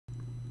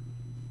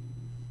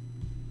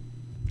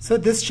So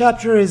this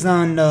chapter is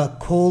on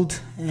cold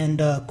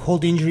and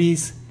cold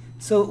injuries.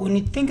 So when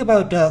you think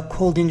about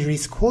cold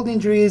injuries,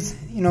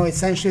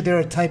 essentially they're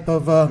a type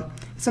of,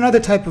 it's another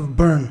type of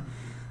burn.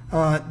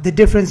 The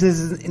difference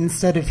is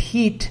instead of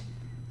heat,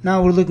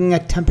 now we're looking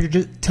at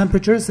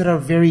temperatures that are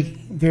very,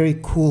 very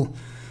cool.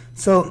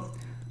 So,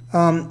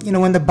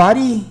 when the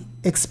body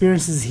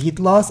experiences heat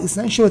loss,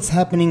 essentially what's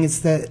happening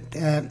is that,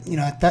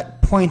 at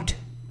that point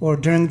or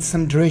during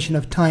some duration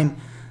of time,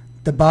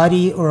 the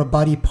body or a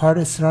body part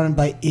is surrounded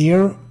by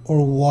air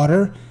or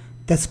water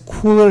that's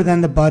cooler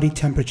than the body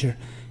temperature.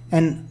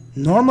 And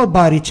normal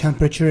body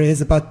temperature is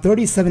about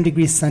 37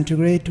 degrees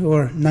centigrade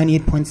or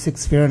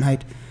 98.6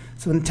 Fahrenheit.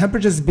 So when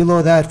temperature is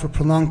below that for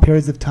prolonged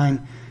periods of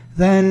time,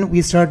 then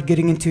we start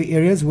getting into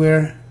areas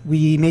where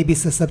we may be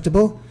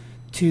susceptible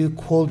to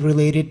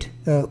cold-related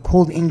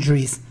cold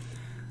injuries.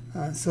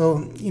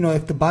 So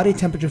if the body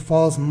temperature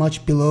falls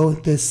much below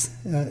this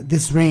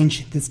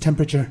range, this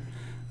temperature,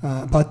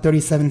 about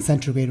 37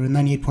 centigrade or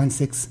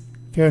 98.6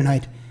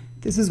 Fahrenheit,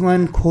 this is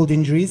when cold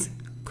injuries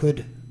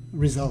could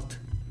result.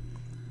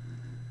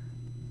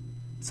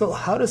 So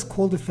how does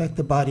cold affect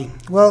the body?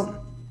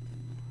 Well,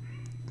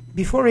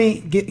 before we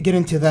get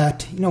into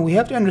that, we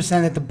have to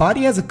understand that the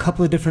body has a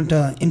couple of different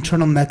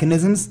internal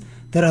mechanisms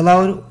that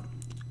allow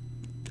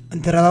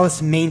us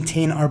to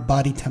maintain our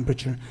body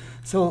temperature.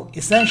 So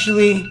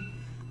essentially,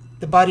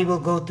 the body will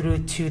go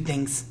through two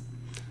things.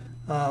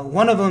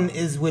 One of them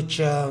is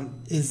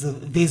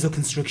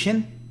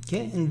vasoconstriction.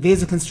 Okay, and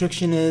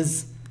vasoconstriction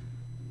is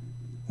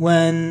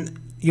when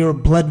your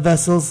blood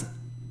vessels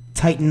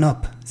tighten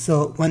up.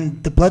 So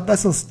when the blood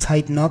vessels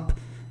tighten up,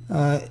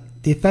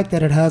 the effect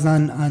that it has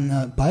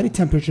on body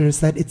temperature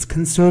is that it's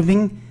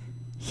conserving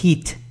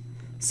heat.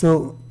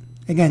 So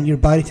again, your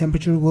body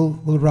temperature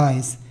will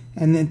rise.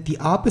 And then the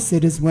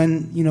opposite is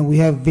when we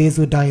have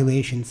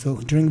vasodilation. So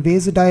during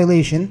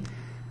vasodilation,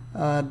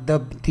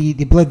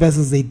 the blood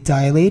vessels, they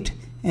dilate,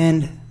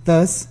 and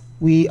thus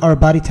our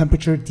body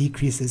temperature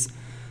decreases.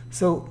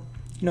 So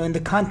in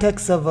the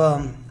context of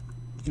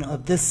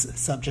of this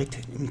subject,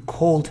 in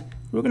cold,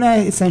 we're gonna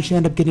essentially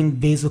end up getting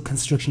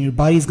vasoconstriction. Your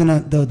body's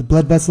the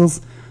blood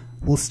vessels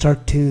will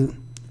start to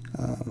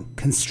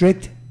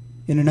constrict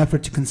in an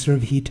effort to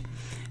conserve heat.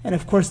 And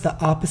of course, the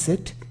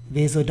opposite,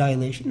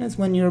 vasodilation, is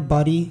when your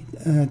body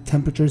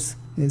temperature is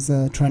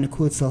trying to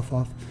cool itself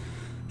off.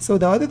 So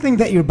the other thing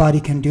that your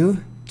body can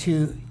do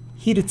to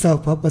heat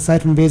itself up,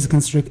 aside from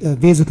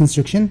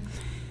vasoconstriction,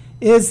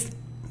 is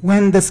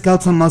when the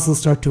skeletal muscles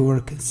start to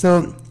work.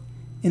 So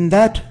in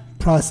that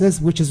process,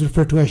 which is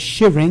referred to as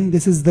shivering,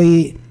 this is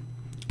the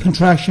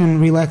contraction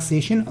and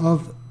relaxation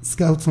of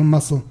skeletal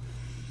muscle.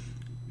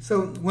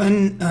 So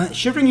when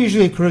shivering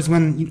usually occurs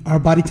when our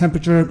body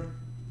temperature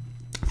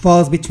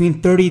falls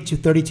between 30 to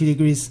 32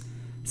 degrees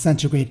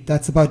centigrade.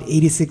 That's about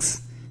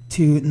 86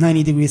 to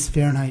 90 degrees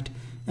Fahrenheit.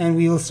 And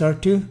we will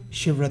start to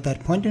shiver at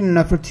that point in an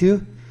effort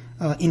to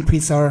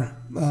increase our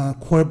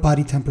core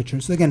body temperature.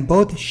 So again,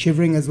 both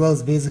shivering as well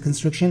as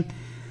vasoconstriction,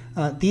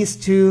 these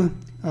two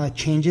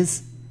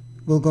changes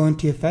will go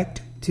into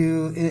effect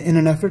in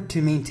an effort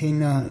to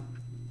maintain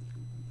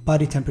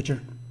body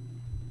temperature.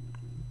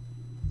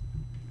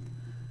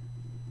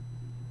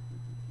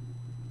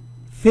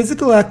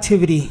 Physical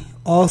activity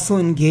also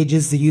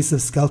engages the use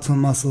of skeletal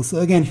muscle. So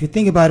again, if you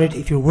think about it,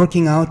 if you're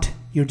working out,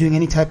 you're doing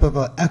any type of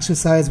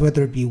exercise,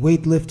 whether it be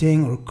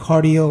weightlifting or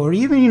cardio, or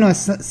even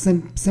as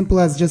simple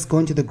as just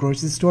going to the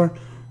grocery store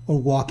or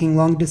walking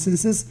long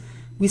distances,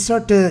 we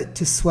start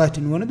to sweat.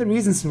 And one of the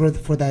reasons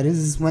for that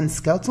is when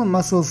skeletal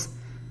muscles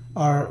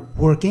are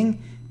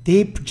working,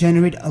 they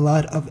generate a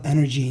lot of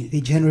energy.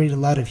 They generate a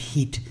lot of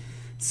heat.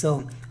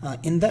 So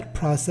in that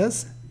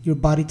process, your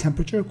body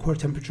temperature, core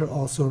temperature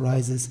also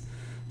rises.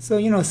 So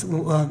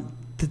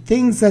the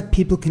things that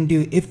people can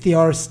do if they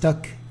are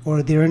stuck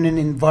or they're in an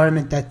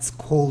environment that's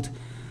cold.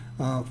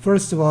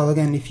 First of all,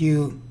 again, if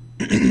you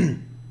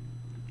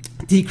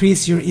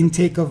decrease your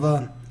intake of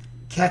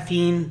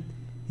caffeine,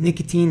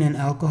 nicotine, and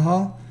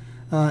alcohol,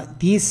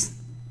 these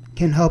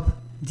can help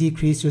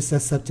decrease your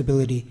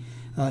susceptibility.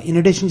 In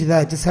addition to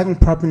that, just having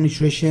proper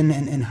nutrition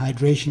and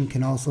hydration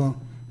can also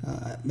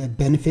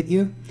benefit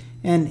you.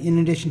 And in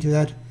addition to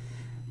that,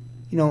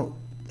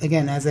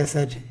 again, as I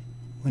said,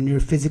 when you're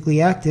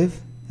physically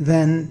active,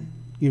 then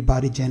your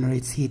body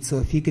generates heat. So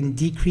if you can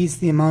decrease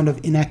the amount of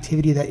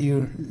inactivity that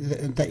you're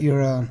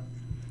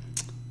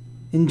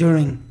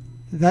enduring,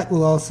 that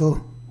will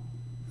also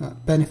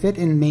benefit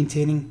in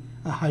maintaining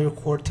a higher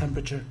core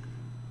temperature.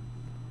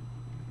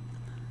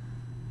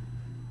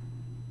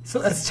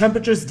 So as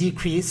temperatures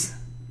decrease,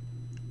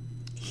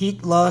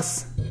 heat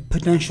loss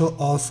potential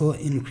also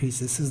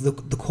increases. So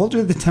the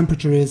colder the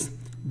temperature is,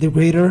 the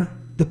greater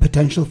the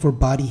potential for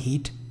body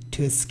heat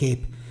to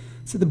escape.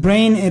 So the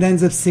brain, it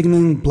ends up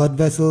signaling blood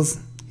vessels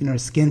in our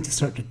skin to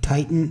start to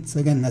tighten. So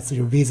again, that's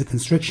your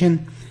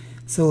vasoconstriction.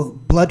 So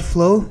blood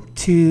flow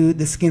to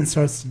the skin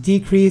starts to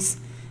decrease,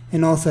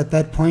 and also at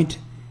that point,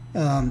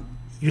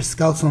 your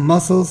skeletal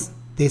muscles,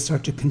 they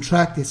start to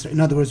contract.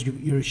 In other words,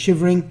 you're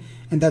shivering,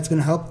 and that's going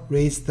to help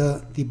raise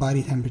the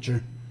body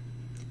temperature.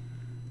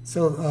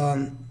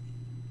 So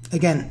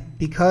again,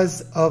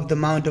 because of the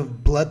amount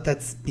of blood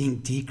that's being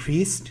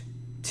decreased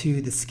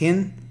to the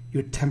skin,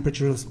 your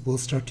temperatures will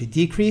start to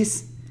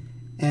decrease,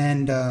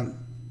 and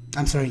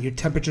your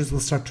temperatures will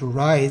start to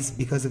rise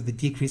because of the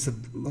decrease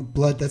of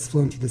blood that's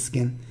flowing to the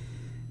skin.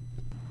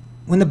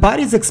 When the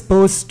body is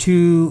exposed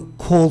to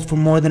cold for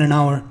more than an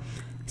hour,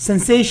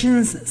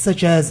 sensations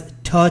such as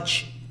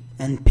touch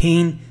and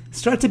pain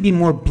start to be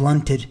more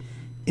blunted.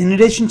 In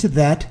addition to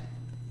that,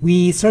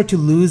 we start to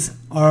lose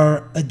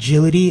our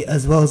agility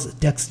as well as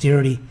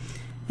dexterity.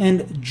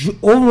 And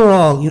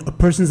overall, a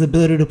person's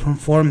ability to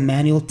perform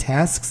manual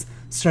tasks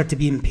start to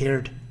be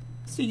impaired.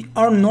 So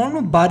our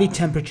normal body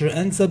temperature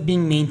ends up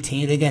being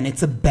maintained. Again,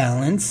 it's a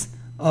balance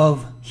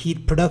of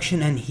heat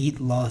production and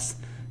heat loss.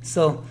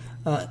 So,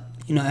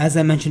 as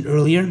I mentioned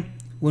earlier,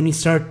 when we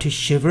start to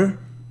shiver,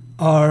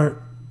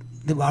 our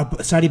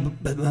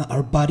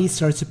body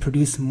starts to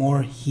produce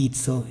more heat,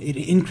 so it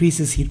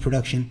increases heat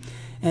production.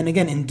 And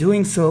again, in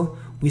doing so,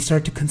 we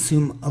start to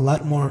consume a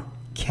lot more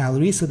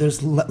calories, so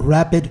there's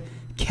rapid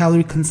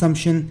calorie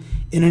consumption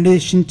in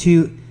addition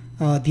to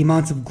the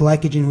amounts of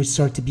glycogen which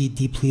start to be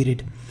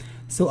depleted.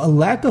 So a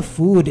lack of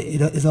food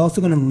is also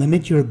going to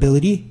limit your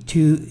ability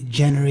to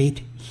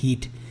generate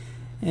heat.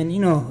 And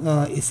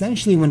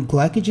essentially when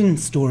glycogen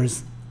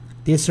stores,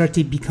 they start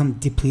to become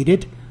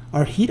depleted,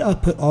 our heat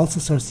output also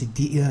starts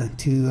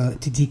to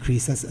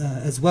decrease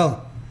as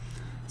well.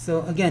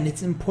 So again,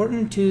 it's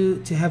important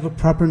to have a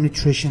proper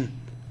nutrition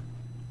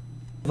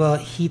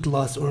of heat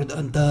loss, or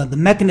the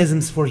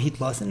mechanisms for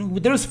heat loss. And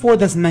there's 4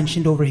 that's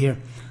mentioned over here.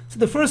 So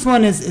the first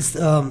one is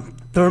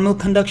thermal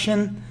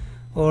conduction,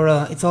 or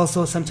it's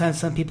also sometimes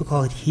some people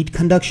call it heat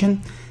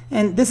conduction.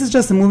 And this is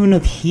just the movement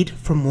of heat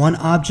from one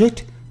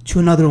object to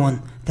another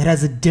one that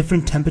has a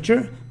different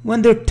temperature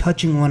when they're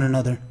touching one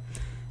another.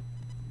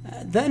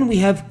 Then we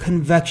have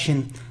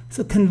convection.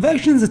 So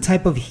convection is a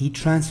type of heat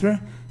transfer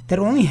that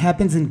only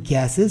happens in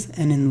gases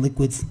and in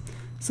liquids.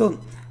 So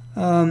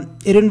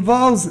it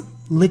involves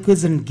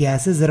liquids and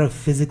gases that are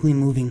physically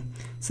moving.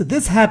 So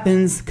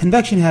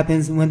convection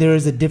happens when there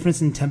is a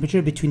difference in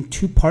temperature between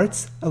 2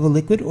 parts of a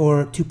liquid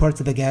or 2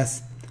 parts of a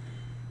gas.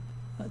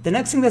 The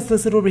next thing that's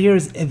listed over here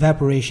is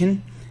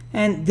evaporation.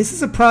 And this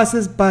is a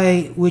process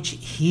by which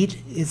heat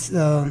is...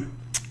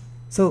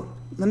 So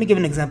let me give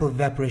an example of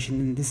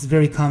evaporation. This is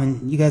very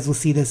common. You guys will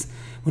see this.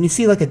 When you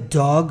see like a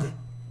dog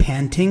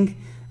panting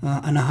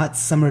on a hot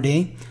summer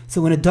day.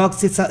 So when a dog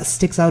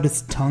sticks out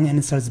its tongue and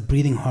it starts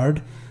breathing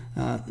hard,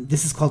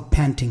 this is called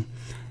panting.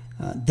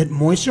 That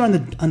moisture on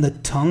the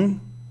tongue,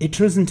 it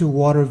turns into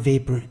water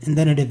vapor and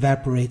then it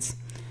evaporates.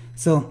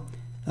 So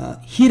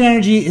heat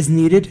energy is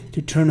needed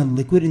to turn a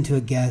liquid into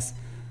a gas.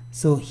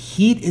 So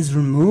heat is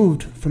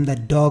removed from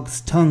that dog's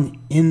tongue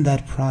in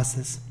that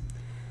process.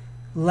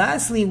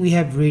 Lastly, we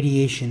have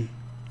radiation.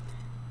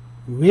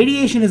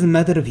 Radiation is a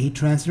method of heat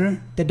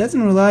transfer that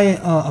doesn't rely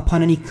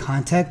upon any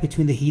contact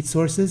between the heat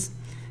sources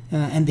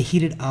and the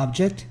heated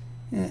object.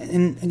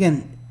 And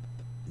again,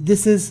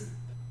 this is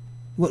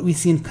what we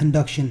see in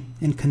conduction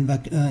and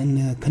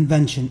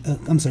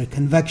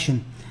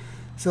convection.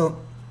 So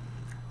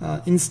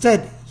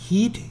instead,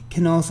 heat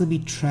can also be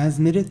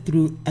transmitted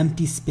through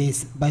empty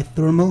space by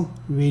thermal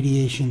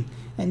radiation.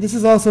 And this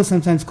is also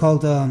sometimes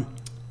called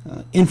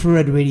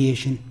infrared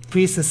radiation.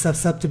 Increase the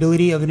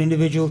susceptibility of an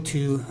individual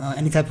to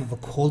any type of a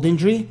cold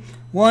injury.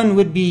 One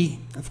would be,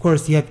 of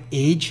course, you have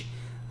age.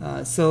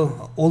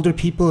 So older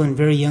people and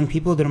very young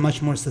people, they're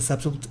much more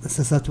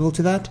susceptible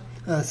to that,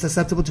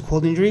 susceptible to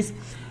cold injuries.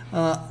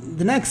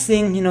 The next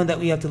thing that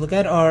we have to look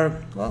at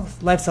are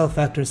lifestyle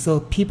factors. So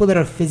people that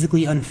are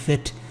physically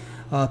unfit,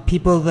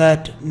 people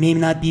that may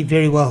not be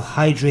very well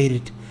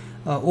hydrated,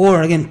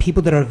 or again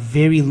people that are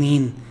very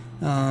lean,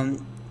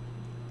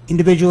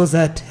 individuals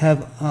that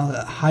have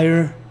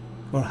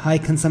high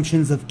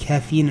consumptions of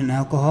caffeine and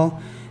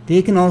alcohol.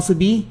 They can also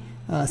be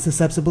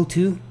susceptible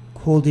to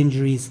cold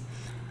injuries.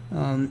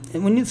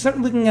 And when you start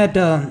looking at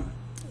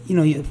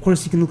of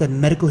course you can look at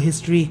medical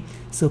history.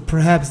 So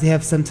perhaps they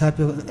have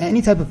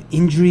any type of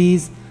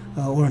injuries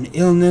or an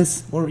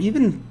illness or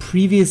even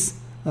previous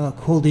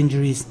cold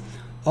injuries.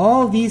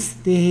 All these,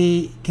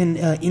 they can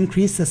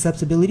increase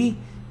susceptibility,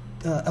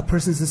 a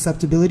person's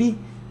susceptibility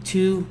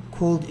to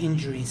cold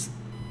injuries.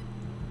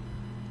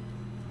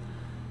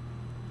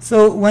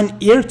 So when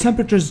air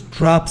temperatures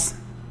drops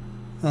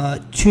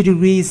 2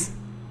 degrees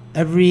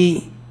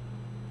every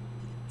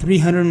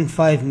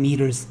 305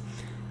 meters,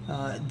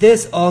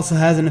 this also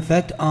has an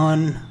effect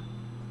on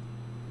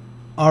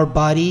our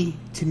body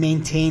to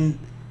maintain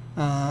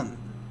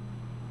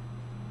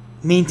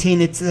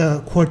its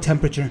core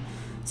temperature.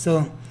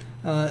 So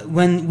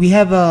when we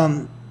have,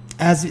 in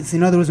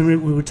other words,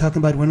 when we were talking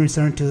about when we're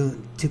starting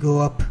to go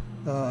up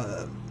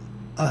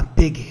a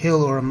big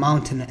hill or a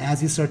mountain,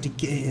 as you start to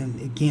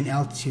gain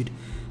altitude,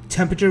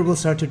 temperature will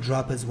start to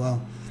drop as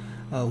well.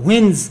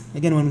 Winds,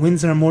 again, when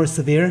winds are more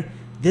severe,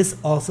 this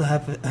also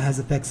has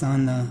effects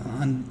on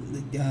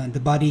the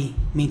body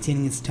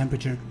maintaining its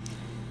temperature.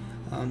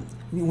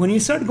 When you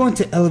start going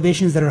to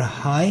elevations that are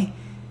high,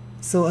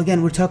 So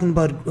again, we're talking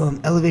about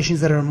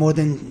elevations that are more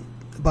than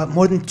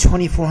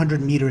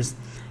 2,400 meters.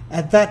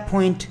 At that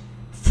point,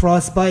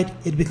 frostbite,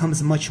 it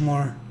becomes much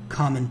more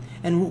common.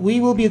 And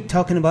we will be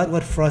talking about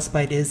what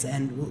frostbite is,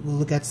 and we'll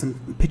look at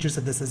some pictures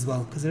of this as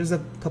well, because there's a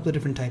couple of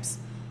different types.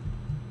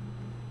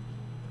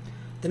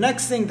 The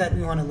next thing that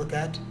we want to look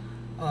at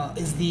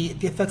is the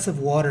effects of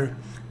water.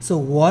 So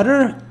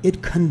water,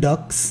 it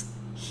conducts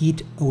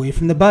heat away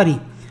from the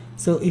body.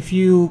 So if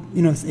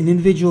an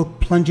individual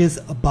plunges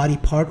a body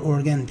part, or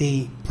again,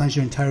 they plunge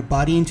their entire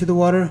body into the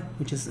water,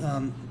 which is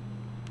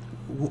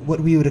what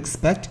we would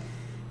expect,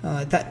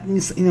 that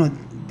means,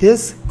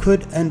 this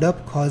could end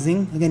up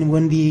causing, again,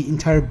 when the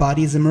entire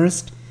body is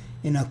immersed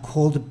in a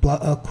cold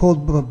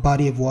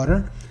body of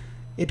water,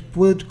 it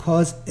would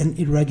cause an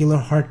irregular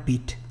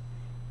heartbeat.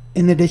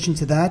 In addition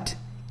to that,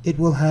 it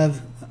will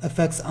have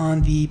effects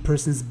on the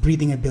person's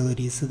breathing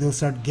abilities. So they'll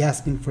start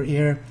gasping for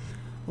air,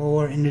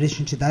 or in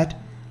addition to that,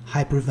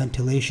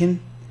 hyperventilation.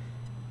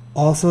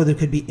 Also, there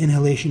could be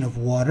inhalation of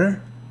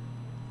water.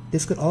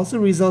 This could also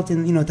result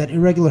in, that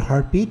irregular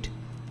heartbeat.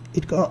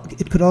 It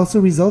could also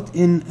result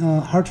in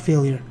heart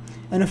failure.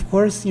 And of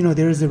course,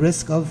 there is a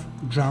risk of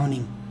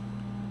drowning.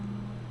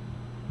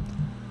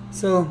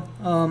 So,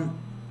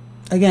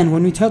 again,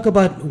 when we talk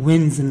about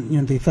winds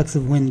and the effects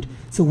of wind,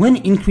 so wind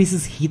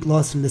increases heat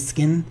loss from the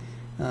skin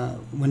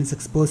when it's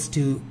exposed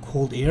to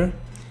cold air,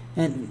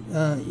 and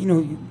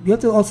you have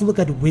to also look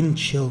at wind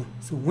chill.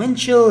 So wind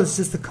chill is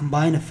just the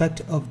combined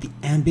effect of the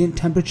ambient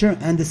temperature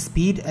and the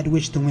speed at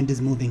which the wind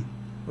is moving,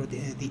 or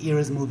the air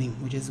is moving,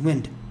 which is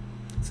wind.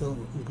 So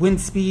wind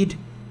speed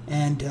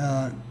and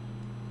the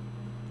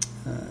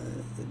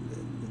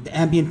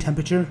ambient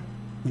temperature,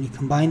 when you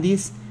combine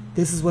these,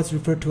 this is what's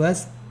referred to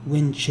as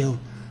wind chill.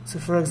 So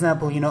for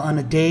example, on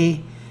a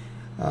day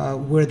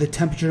where the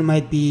temperature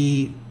might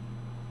be,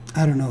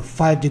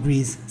 5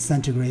 degrees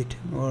centigrade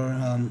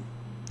or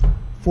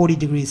 40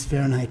 degrees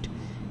Fahrenheit,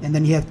 and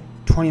then you have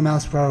 20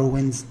 miles per hour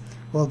winds.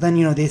 Well, then,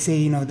 they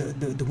say,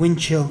 the wind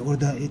chill, or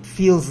it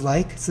feels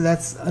like, so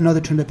that's another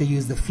term that they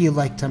use, the feel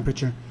like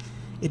temperature.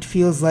 It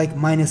feels like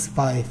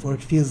 -5, or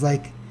it feels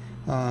like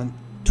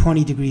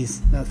 20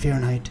 degrees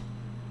Fahrenheit.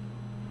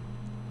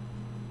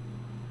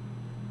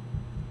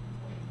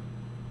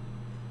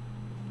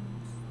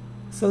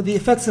 So the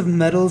effects of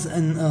metals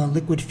and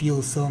liquid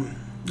fuels. So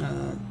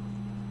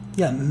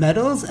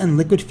metals and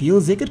liquid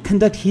fuels, they could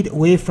conduct heat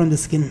away from the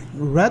skin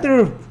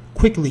rather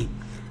quickly.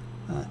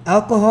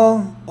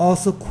 Alcohol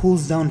also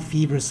cools down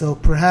fever. So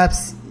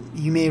perhaps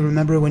you may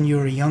remember when you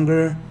were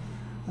younger,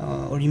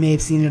 or you may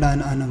have seen it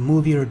on a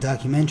movie or a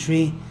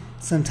documentary.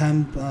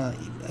 Sometime,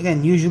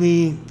 again,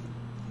 usually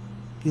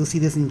you'll see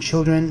this in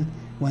children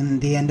when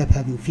they end up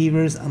having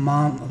fevers.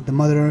 The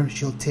mother,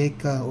 she'll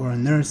take, or a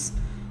nurse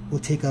will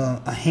take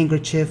a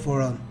handkerchief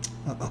or a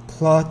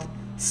cloth,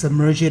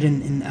 submerge it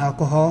in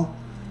alcohol,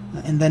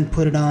 and then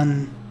put it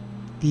on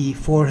the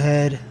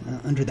forehead,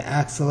 under the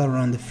axilla, or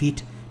on the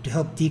feet to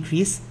help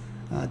decrease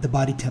the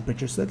body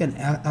temperature. So again,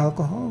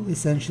 alcohol,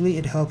 essentially,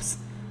 it helps,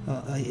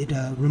 it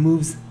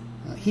removes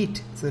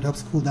heat, so it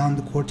helps cool down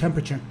the core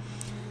temperature.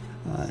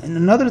 And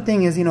another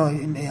thing is,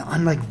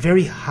 on like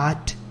very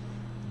hot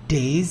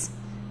days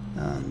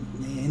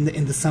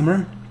in the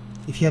summer,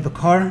 if you have a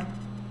car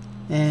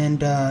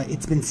and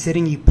it's been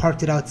sitting, you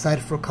parked it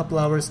outside for a couple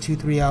hours,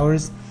 2-3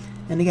 hours,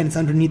 and again, it's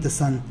underneath the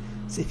sun.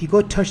 So if you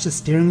go touch the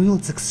steering wheel,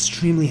 it's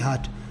extremely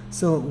hot.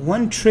 So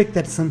one trick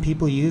that some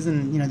people use,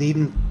 and they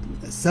even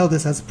sell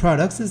this as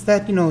products, is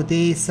that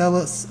they sell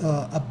us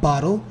a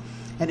bottle,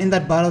 and in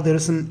that bottle there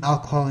is some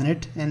alcohol in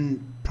it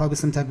and probably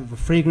some type of a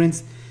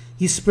fragrance.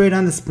 You spray it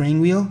on the steering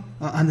wheel,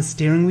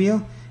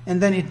 and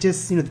then it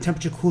just the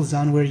temperature cools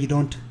down where you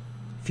don't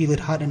feel it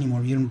hot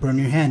anymore. You don't burn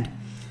your hand.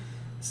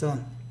 So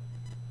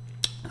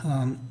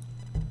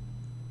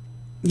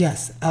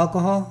yes,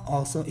 alcohol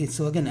also.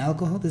 So again,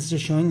 alcohol. This is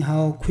just showing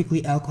how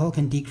quickly alcohol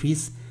can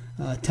decrease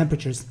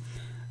temperatures.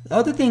 The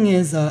other thing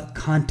is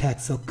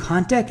contact. So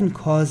contact can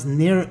cause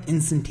near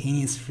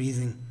instantaneous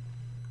freezing.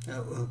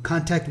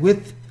 Contact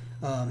with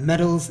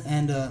metals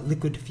and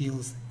liquid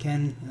fuels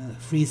can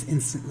freeze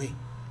instantly.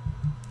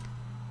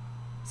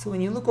 So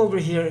when you look over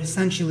here,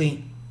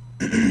 essentially,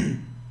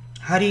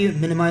 how do you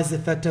minimize the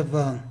effect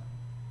of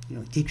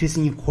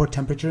decreasing your core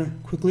temperature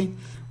quickly?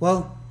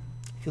 Well,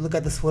 if you look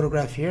at this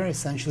photograph here,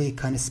 essentially it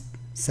kind of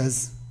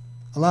says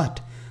a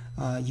lot.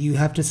 You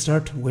have to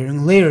start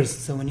wearing layers.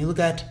 So when you look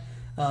at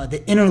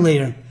the inner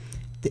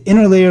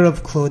layer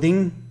of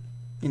clothing,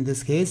 in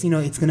this case,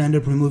 it's going to end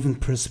up removing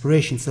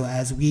perspiration. So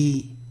as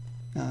we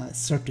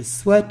start to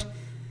sweat,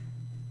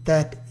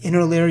 that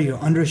inner layer, your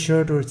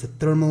undershirt, or it's a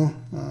thermal,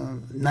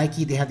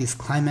 Nike, they have these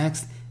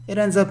Climax, it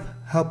ends up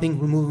helping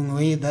removing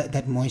away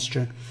that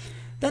moisture.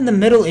 Then the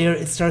middle layer,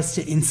 it starts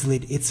to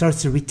insulate. It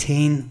starts to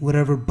retain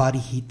whatever body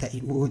heat that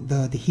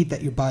the heat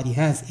that your body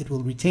has. It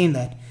will retain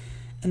that.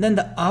 And then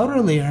the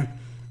outer layer,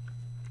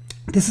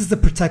 this is the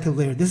protective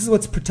layer. This is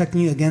what's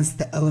protecting you against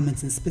the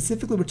elements. And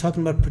specifically, we're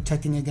talking about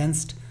protecting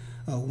against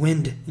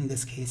wind in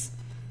this case.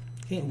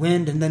 Okay,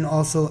 wind, and then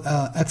also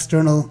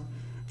external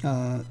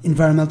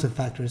environmental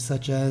factors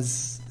such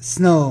as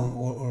snow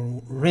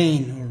or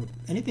rain or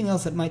anything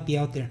else that might be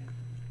out there.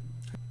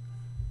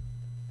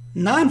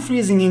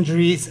 Non-freezing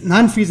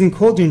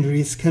cold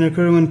injuries can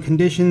occur when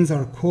conditions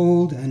are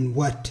cold and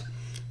wet.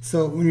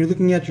 So when you're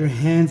looking at your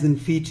hands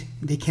and feet,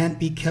 they can't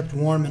be kept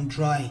warm and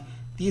dry.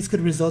 These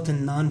could result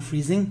in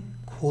non-freezing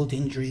cold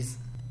injuries.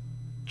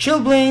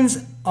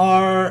 Chilblains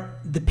are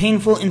the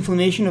painful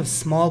inflammation of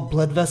small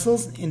blood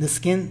vessels in the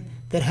skin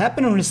that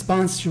happen in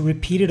response to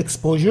repeated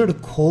exposure to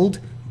cold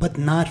but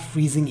not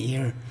freezing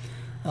air.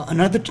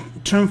 Another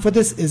term for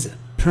this is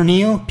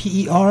pernio,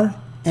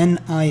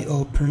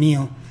 P-E-R-N-I-O,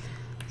 pernio.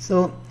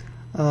 So,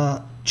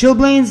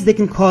 chilblains, they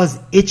can cause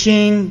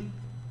itching,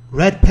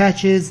 red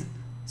patches,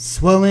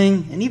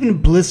 swelling, and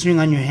even blistering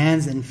on your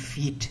hands and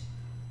feet.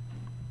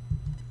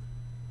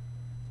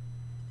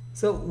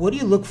 So, what do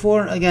you look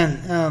for?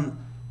 Again,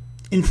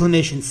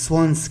 inflammation,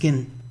 swollen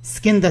skin,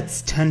 skin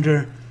that's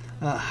tender,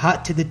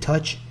 hot to the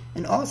touch,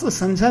 and also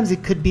sometimes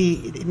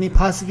it may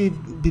possibly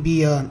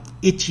be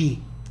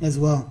itchy as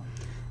well.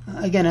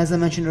 Again, as I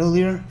mentioned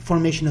earlier,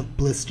 formation of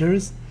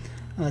blisters.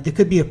 There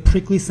could be a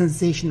prickly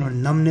sensation or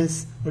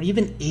numbness or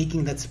even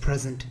aching that's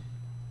present.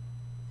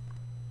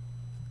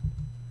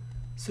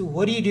 So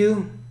what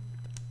do?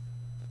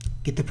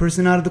 Get the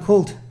person out of the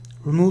cold.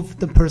 Remove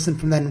the person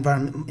from that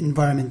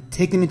environment.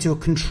 Take them into a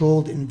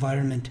controlled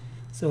environment.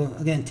 So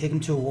again, take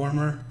them to a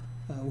warmer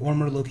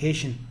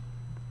location.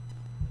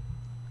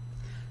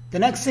 The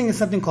next thing is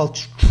something called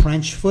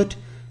trench foot.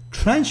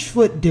 Trench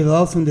foot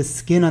develops when the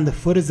skin on the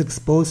foot is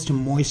exposed to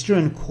moisture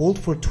and cold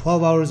for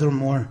 12 hours or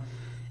more.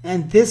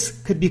 And this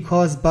could be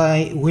caused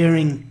by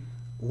wearing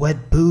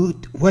wet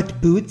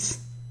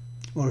boots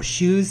or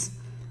shoes,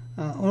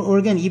 or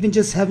again, even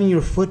just having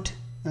your foot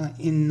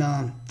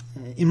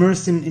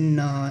immersed in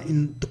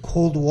the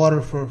cold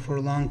water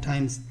for long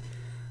times.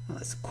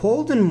 It's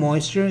cold and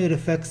moisture, it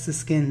affects the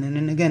skin, and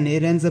then again,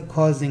 it ends up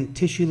causing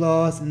tissue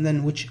loss, and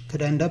then which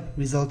could end up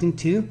resulting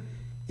to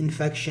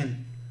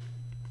infection.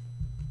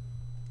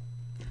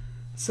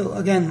 So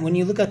again, when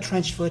you look at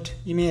trench foot,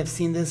 you may have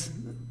seen this.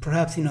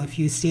 Perhaps, if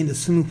you stay in the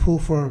swimming pool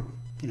for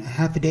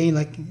half a day,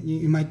 like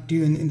you might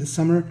do in the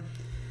summer.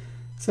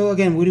 So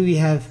again, what do we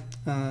have?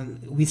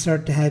 We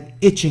start to have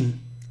itching,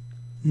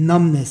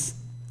 numbness,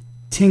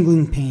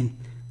 tingling pain,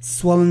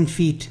 swollen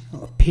feet,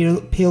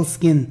 pale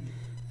skin,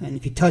 and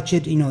if you touch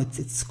it,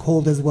 it's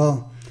cold as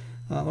well.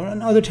 Or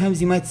on other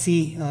times, you might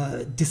see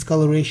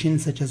discoloration,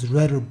 such as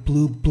red or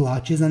blue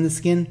blotches on the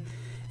skin,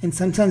 and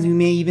sometimes we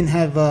may even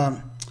have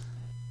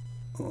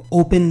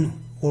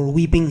open or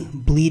weeping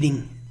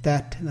bleeding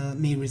that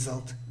may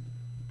result.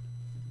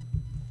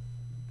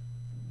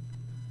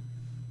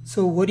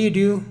 So what do you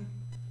do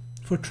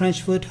for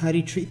trench foot? How do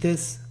you treat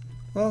this?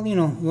 Well,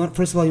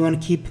 first of all, you want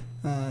to keep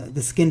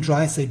the skin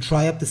dry, so you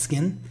dry up the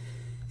skin,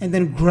 and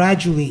then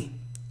gradually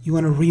you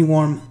want to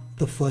rewarm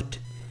the foot.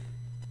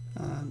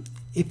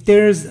 If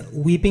there's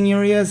weeping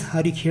areas,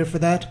 how do you care for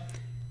that?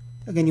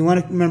 Again, you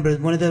want to remember,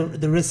 one of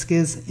the risk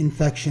is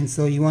infection,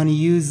 so you want to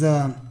use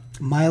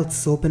mild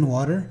soap and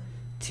water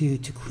to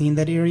clean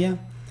that area.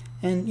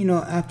 And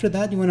after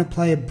that, you want to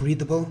apply a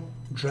breathable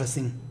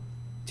dressing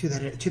to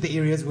the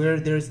areas where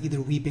there's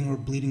either weeping or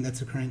bleeding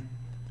that's occurring.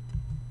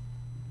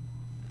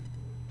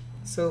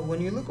 So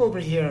when you look over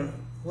here,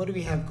 what do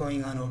we have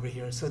going on over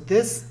here? So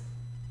this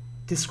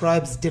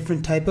describes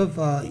different type of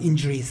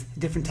injuries,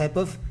 different type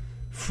of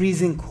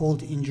freezing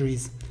cold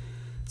injuries.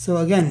 So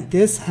again,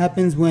 this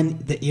happens when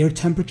the air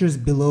temperature is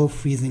below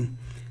freezing.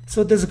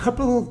 So there's a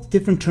couple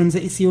different terms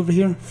that you see over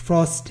here: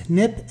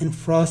 frostnip and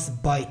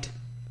frostbite.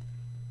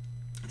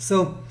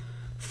 So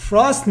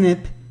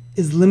frostnip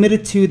is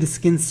limited to the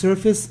skin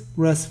surface,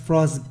 whereas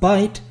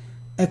frostbite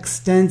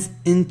extends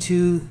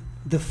into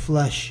the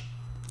flesh.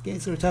 Okay,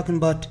 so we're talking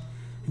about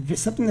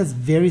something that's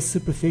very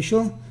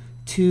superficial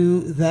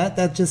to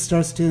that just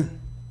starts to,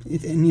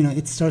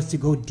 it starts to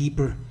go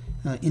deeper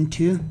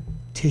into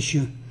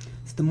tissue.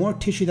 So the more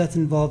tissue that's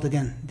involved,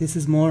 again, this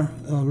is more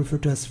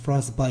referred to as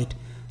frostbite.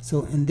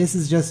 So, and this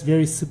is just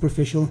very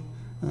superficial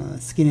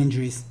skin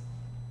injuries.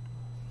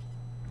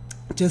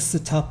 Just the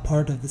top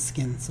part of the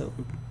skin. So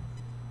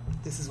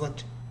this is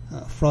what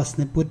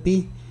frostnip would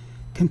be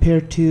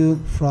compared to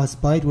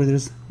frostbite, where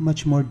there's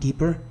much more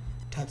deeper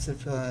types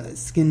of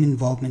skin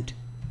involvement.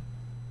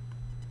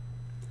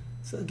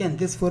 So again,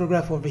 this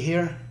photograph over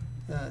here,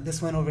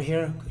 this one over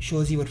here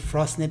shows you what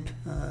frostnip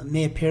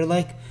may appear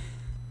like.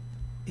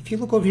 If you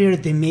look over here,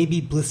 there may be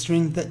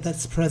blistering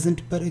that's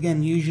present, but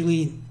again,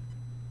 usually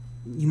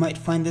you might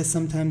find this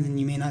sometimes and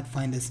you may not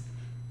find this.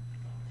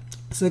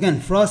 So again,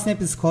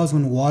 frostnip is caused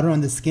when water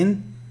on the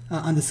skin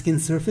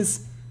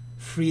surface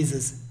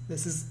freezes.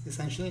 This is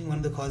essentially one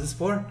of the causes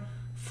for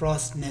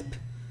frostnip.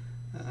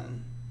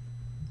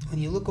 When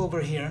you look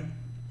over here,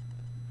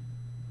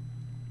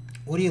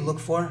 what do you look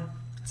for?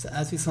 So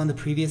as we saw in the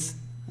previous,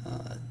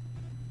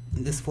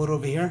 in this photo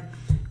over here,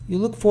 you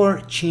look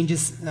for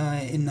changes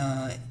in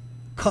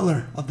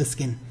color of the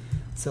skin.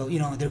 So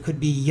there could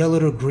be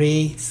yellow or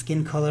gray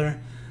skin color.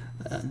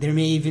 There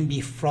may even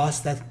be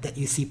frost that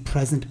you see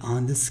present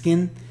on the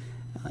skin.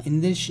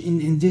 In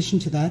addition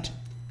to that,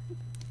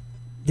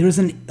 there's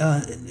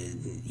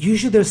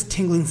usually there's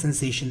tingling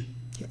sensation.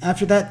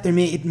 After that,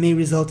 it may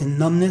result in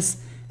numbness,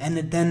 and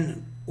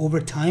then over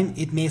time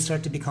it may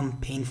start to become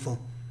painful.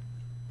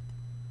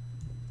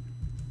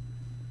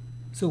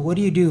 So what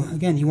do?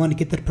 Again, you want to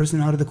get that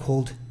person out of the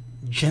cold,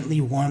 gently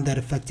warm that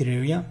affected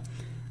area.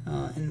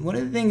 And one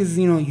of the things is,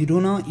 you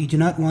do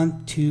not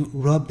want to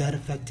rub that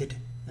affected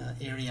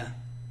area.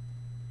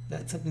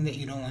 That's something that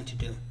you don't want to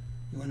do.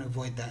 You want to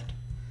avoid that.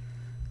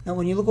 Now,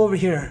 when you look over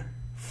here,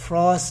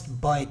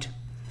 frostbite.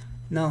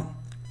 Now,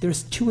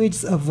 there's two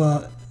ways of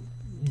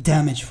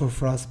damage for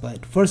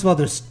frostbite. First of all,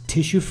 there's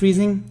tissue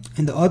freezing,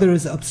 and the other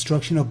is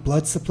obstruction of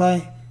blood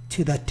supply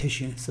to that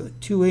tissue. So,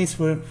 two ways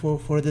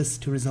for this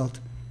to result.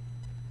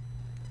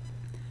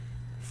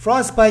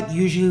 Frostbite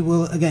usually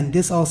will, again,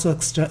 this also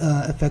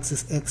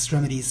affects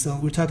extremities. So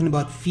we're talking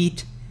about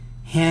feet,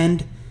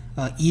 hand,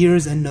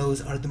 ears, and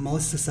nose are the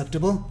most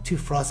susceptible to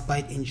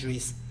frostbite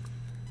injuries.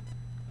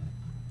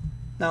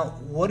 Now,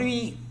 what do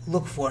we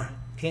look for?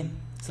 Okay,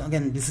 so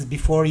again, this is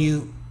before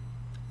you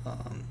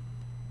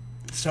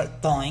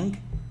start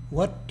thawing.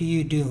 What do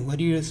you do? What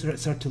do you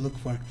start to look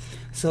for?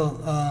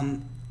 So,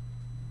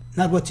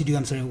 not what to do.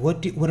 I'm sorry.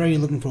 What are you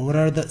looking for? What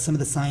are some of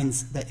the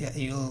signs that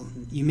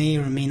you may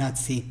or may not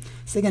see?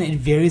 So again, it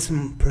varies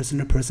from person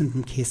to person,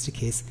 from case to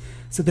case.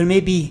 So there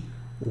may be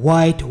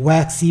white,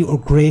 waxy, or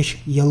grayish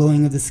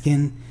yellowing of the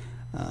skin.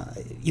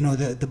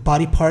 The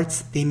body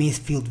parts, they may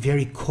feel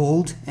very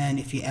cold, and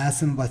if you ask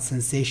them about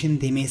sensation,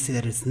 they may say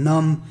that it's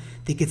numb.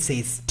 They could say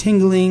it's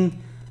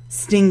tingling,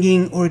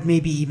 stinging, or it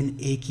may be even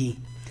achy.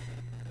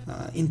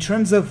 In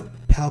terms of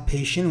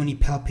palpation, when you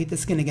palpate the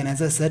skin, again,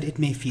 as I said, it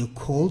may feel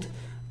cold,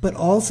 but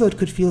also it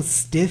could feel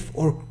stiff,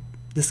 or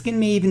the skin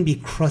may even be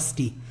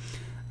crusty.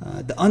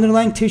 The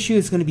underlying tissue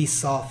is going to be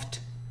soft.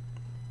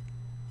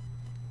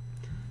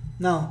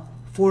 Now,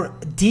 for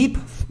deep,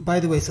 by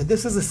the way, so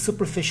this is a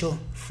superficial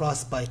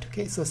frostbite.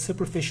 Okay, so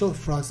superficial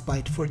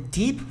frostbite. For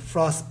deep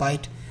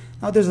frostbite,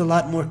 now there's a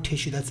lot more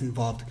tissue that's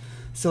involved.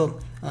 So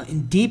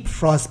in deep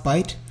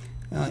frostbite,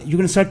 you're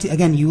going to start to,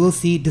 again, you will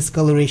see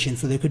discoloration.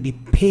 So there could be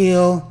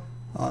pale,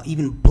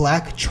 even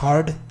black,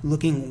 charred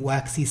looking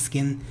waxy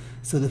skin.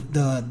 So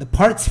the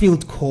parts feel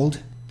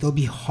cold. They'll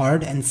be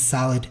hard and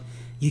solid.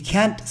 You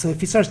can't, so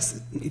if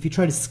you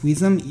try to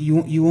squeeze them,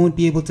 you won't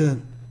be able to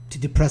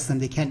depress them.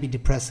 They can't be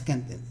depressed.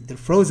 Again, they're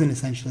frozen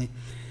essentially.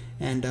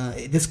 And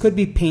this could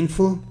be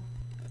painful.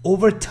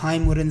 Over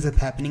time, what ends up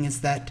happening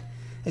is that,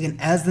 again,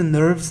 as the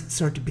nerves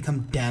start to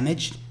become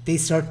damaged, they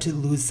start to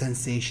lose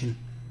sensation.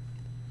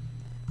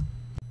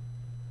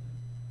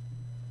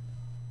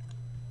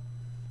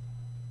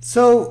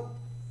 So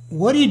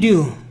what do you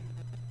do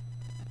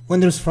when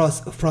there's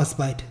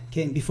frostbite,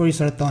 okay, before you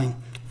start thawing?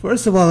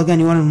 First of all, again,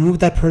 you want to remove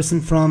that person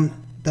from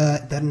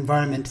that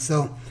environment.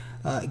 So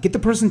get the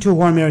person to a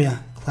warm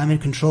area,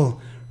 climate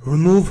control,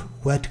 remove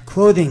wet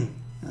clothing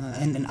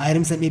and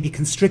items that may be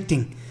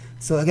constricting.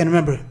 So again,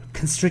 remember,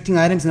 constricting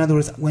items, in other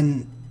words,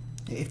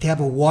 if they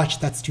have a watch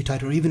that's too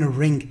tight or even a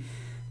ring,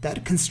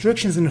 that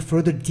constriction is going to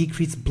further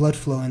decrease blood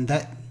flow, and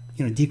that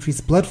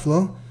decreased blood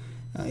flow,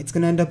 it's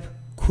going to end up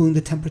cooling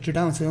the temperature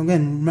down. So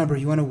again, remember,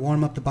 you want to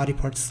warm up the body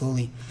parts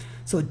slowly.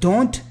 So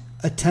don't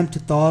attempt to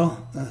thaw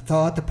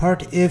out the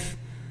part if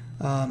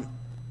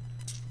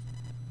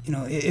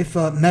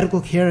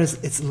medical care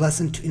it's less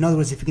than in other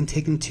words, if you can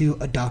take them to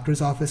a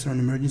doctor's office or an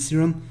emergency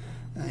room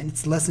and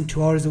it's less than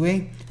 2 hours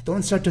away,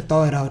 don't start to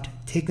thaw it out.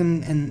 Take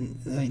them, and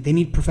they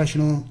need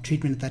professional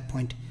treatment at that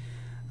point.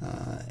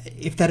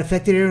 If that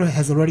affected area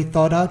has already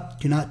thawed out,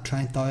 do not try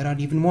and thaw it out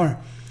even more.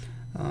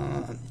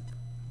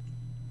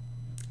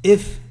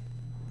 If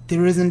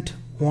there isn't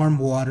warm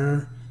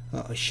water,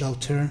 a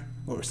shelter,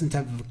 or some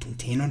type of a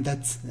container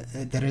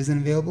that isn't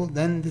available,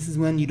 then this is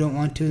when you don't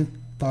want to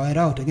thaw it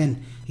out.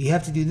 Again, you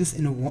have to do this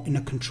in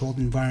a controlled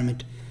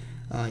environment.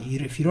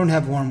 If you don't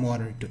have warm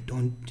water,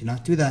 do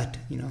not do that.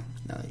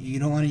 You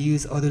don't want to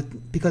use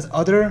because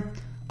other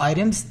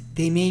items,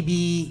 they may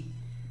be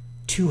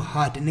too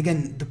hot. And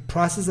again, the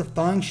process of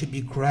thawing should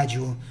be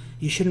gradual.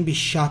 You shouldn't be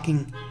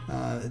shocking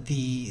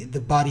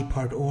the body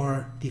part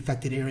or the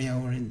affected area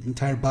or an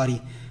entire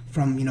body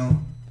from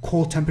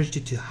cold temperature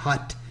to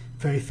hot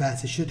very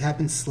fast. It should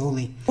happen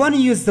slowly. You want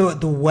to use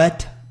the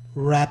wet,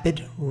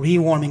 rapid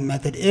rewarming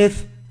method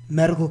if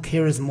medical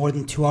care is more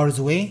than 2 hours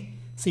away.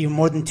 So you're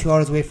more than 2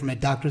 hours away from a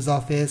doctor's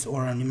office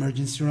or an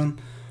emergency room,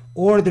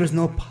 or there's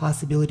no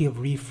possibility of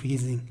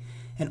refreezing.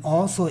 And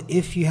also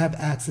if you have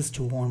access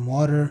to warm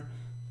water,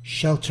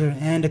 shelter,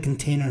 and a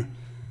container.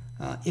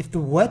 If the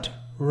wet,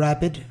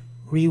 rapid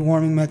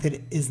rewarming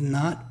method is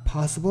not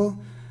possible,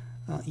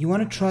 you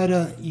want to try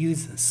to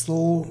use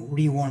slow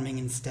rewarming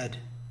instead.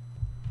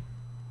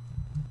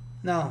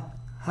 Now,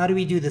 how do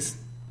we do this?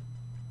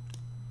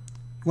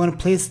 You want to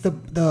place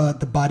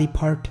the body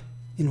part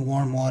in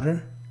warm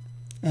water,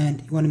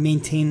 and you want to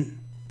maintain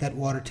that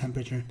water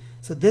temperature.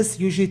 So this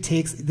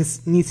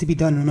needs to be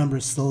done, remember,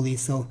 slowly.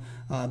 So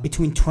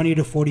between 20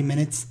 to 40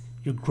 minutes,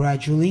 you're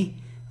gradually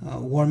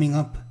warming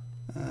up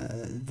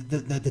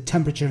the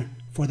temperature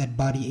for that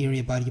body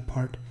area, body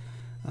part.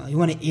 You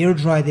want to air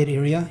dry that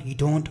area. You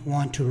don't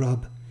want to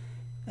rub.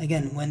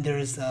 Again, when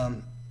there's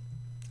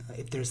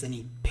if there's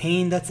any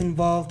pain that's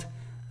involved,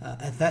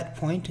 at that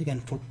point, again,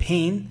 for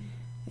pain,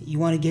 you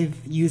want to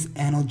use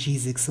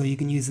analgesics. So you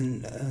can use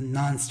a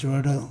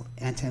non-steroidal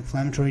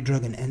anti-inflammatory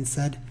drug, an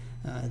NSAID.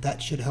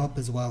 That should help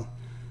as well.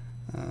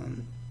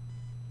 And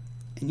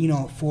you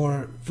know,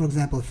 for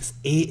example, if it's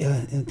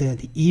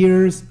the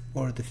ears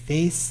or the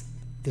face,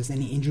 if there's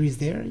any injuries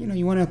there, you know,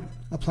 you want to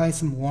apply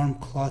some warm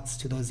cloths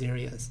to those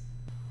areas.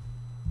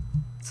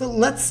 So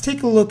let's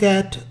take a look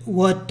at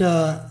what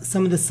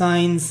some of the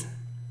signs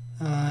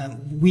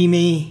we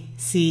may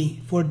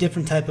see for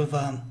different type of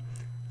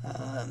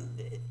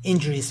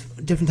injuries,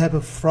 different type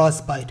of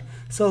frostbite.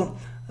 So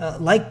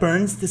like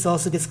burns, this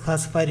also gets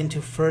classified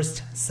into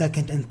first,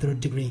 second, and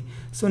third degree.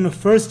 So in the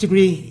first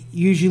degree,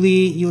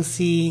 usually you'll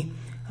see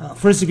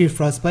first degree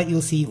frostbite,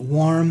 you'll see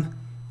warm,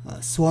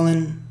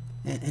 swollen,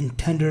 and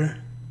tender.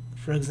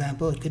 For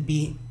example, it could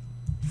be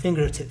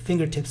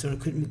fingertips, or it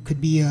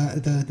could be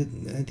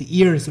the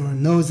ears or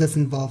nose that's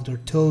involved, or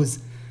toes.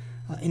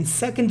 In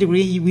second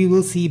degree, we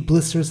will see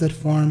blisters that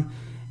form,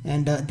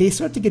 and they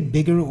start to get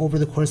bigger over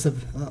the course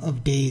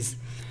of days.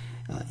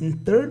 In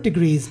third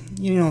degrees,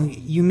 you know,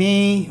 you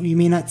may or you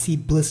may not see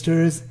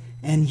blisters,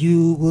 and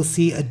you will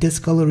see a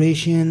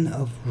discoloration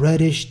of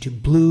reddish to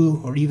blue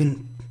or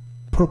even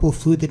purple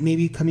fluid that may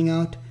be coming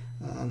out.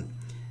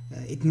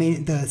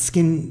 The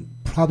skin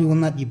probably will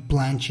not be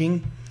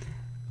blanching,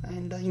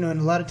 and you know, and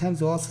a lot of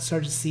times we'll also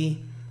start to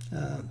see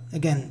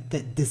again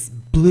this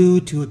blue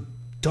to a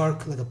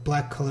dark, like a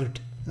black colored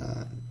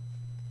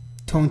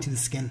tone to the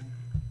skin.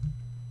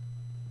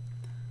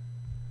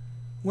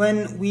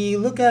 When we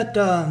look at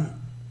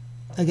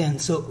again,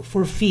 so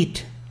for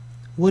feet,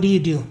 what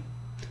do?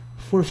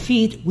 For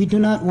feet, we do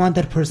not want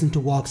that person to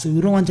walk, so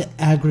we don't want to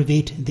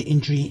aggravate the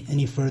injury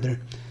any further.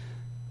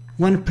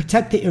 We want to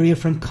protect the area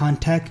from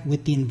contact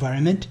with the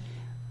environment.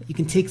 You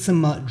can take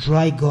some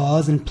dry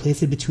gauze and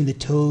place it between the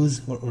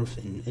toes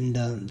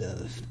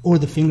or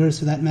the fingers,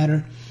 for that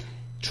matter.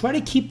 Try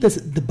to keep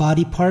the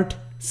body part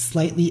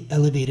slightly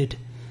elevated.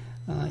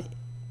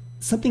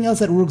 Something else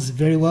that works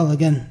very well,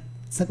 again,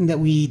 something that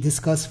we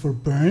discussed for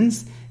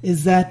burns,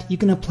 is that you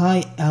can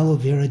apply aloe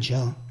vera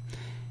gel.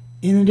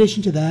 In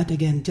addition to that,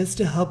 again, just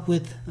to help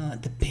with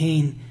the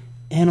pain,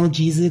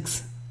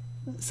 analgesics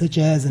such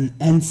as an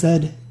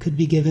NSAID could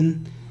be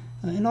given.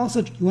 And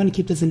also, you want to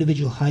keep this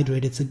individual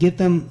hydrated, so give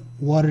them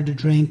water to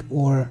drink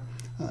or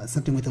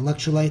something with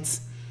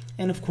electrolytes.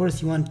 And of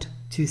course, you want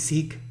to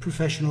seek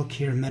professional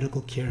care,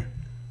 medical care.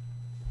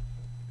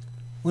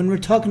 When we're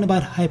talking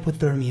about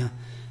hypothermia,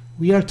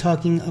 we are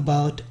talking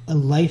about a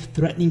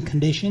life-threatening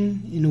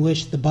condition in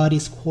which the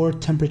body's core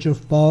temperature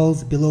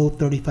falls below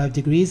 35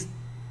 degrees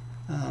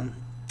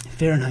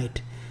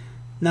Fahrenheit.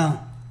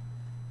 Now,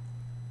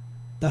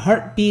 the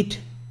heartbeat,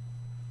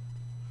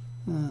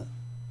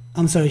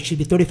 I'm sorry, it should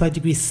be 35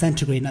 degrees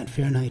centigrade, not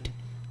Fahrenheit.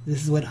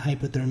 This is what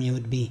hypothermia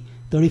would be,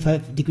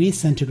 35 degrees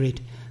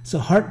centigrade. So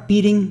heart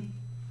beating,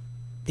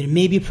 there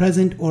may be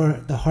present,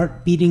 or the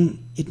heart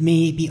beating, it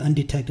may be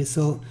undetected.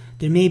 So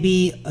there may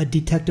be a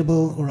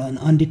detectable or an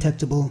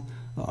undetectable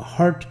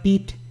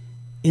heartbeat.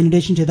 In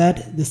addition to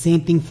that, the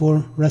same thing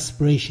for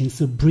respiration.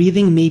 So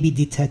breathing may be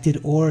detected,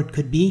 or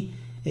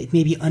it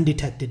may be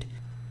undetected.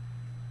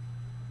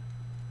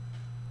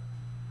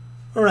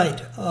 All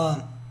right.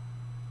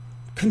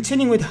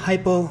 Continuing with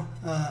hypothermia.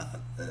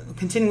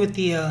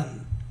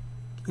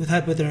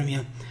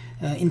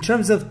 In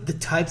terms of the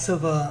types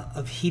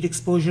of heat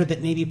exposure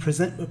that may be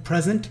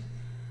present,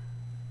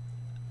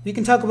 we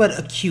can talk about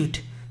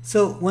acute.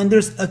 So when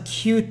there's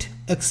acute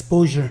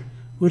exposure,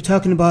 we're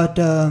talking about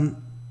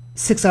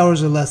 6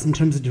 hours or less in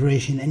terms of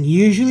duration, and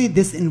usually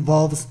this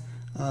involves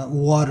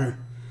water.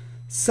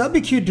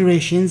 Subacute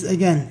durations,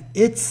 again,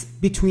 it's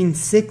between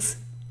 6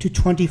 to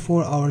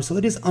 24 hours. So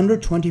it is under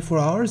 24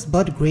 hours,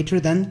 but greater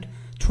than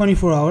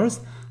 24 hours.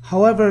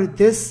 However,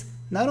 this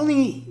not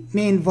only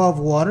may involve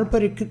water,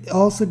 but it could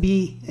also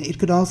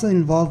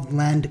involve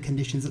land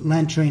conditions,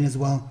 land terrain as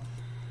well.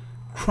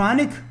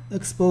 Chronic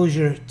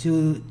exposure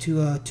to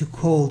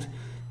cold,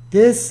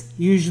 this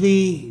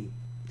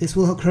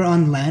will occur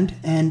on land,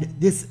 and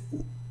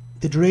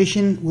the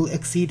duration will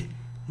exceed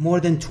more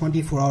than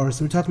 24 hours.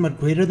 So we're talking about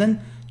greater than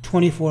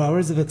 24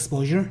 hours of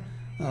exposure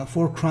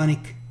for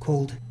chronic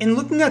cold. In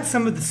looking at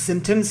some of the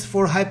symptoms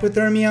for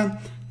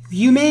hypothermia,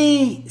 you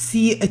may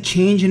see a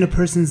change in a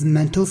person's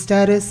mental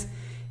status.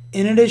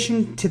 In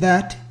addition to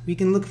that, we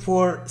can look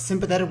for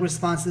sympathetic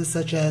responses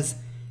such as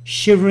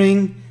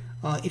shivering.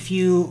 If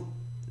you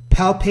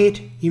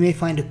palpate, you may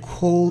find a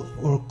cold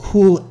or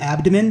cool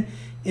abdomen,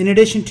 in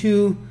addition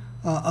to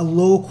a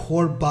low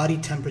core body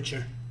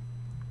temperature.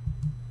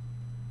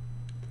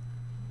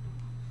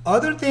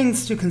 Other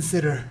things to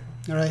consider,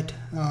 all right,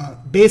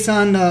 based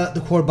on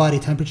the core body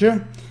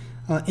temperature.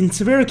 In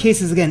severe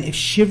cases, again, if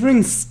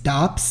shivering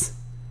stops,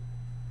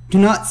 do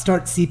not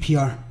start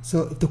CPR.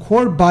 So if the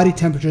core body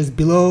temperature is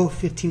below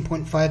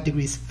 15.5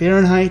 degrees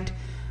Fahrenheit,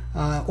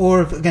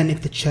 or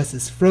if the chest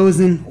is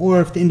frozen,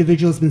 or if the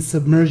individual has been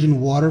submerged in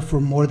water for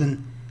more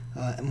than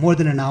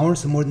an hour,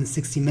 so more than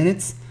 60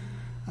 minutes.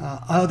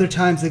 Other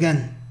times,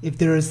 again, if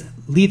there is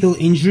lethal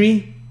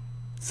injury,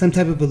 some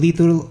type of a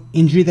lethal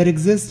injury that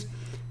exists,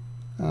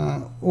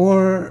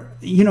 or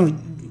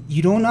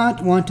you do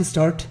not want to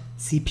start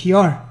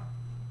CPR.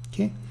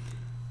 Okay,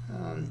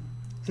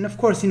 and of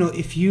course,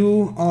 if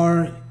you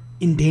are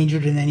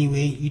endangered in any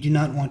way, you do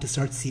not want to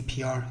start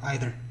CPR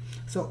either.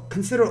 So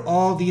consider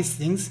all these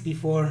things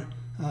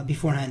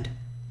beforehand.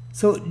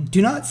 So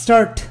do not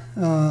start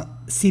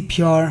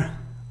CPR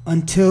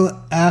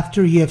until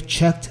after you have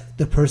checked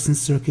the person's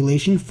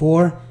circulation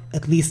for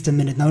at least a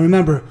minute. Now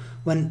remember,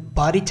 when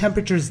body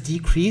temperatures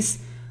decrease,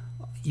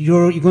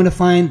 you're going to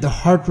find the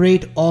heart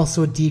rate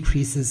also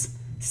decreases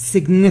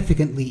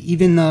significantly.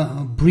 Even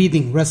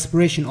breathing,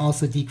 respiration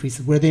also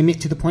decreases,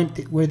 to the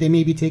point where they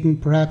may be taking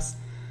perhaps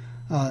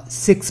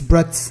 6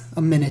 breaths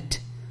a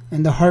minute,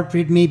 and the heart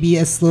rate may be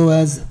as slow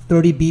as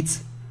 30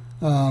 beats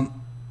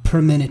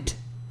per minute.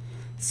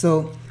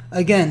 So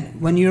again,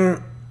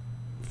 remember,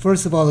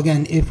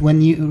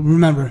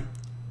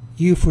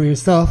 you for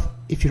yourself,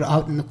 if you're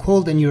out in the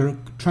cold and you're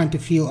trying to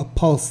feel a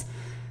pulse,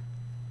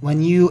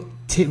 when you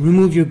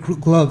remove your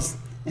gloves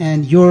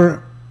and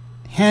your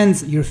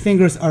hands, your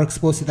fingers are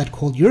exposed to that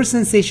cold, your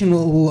sensation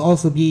will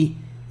also be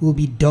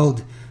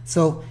dulled.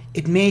 So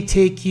it may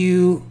take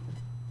you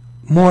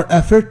more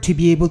effort to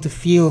be able to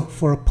feel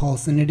for a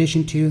pulse, in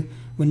addition to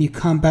when you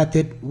combat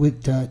it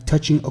with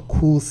touching a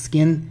cool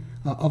skin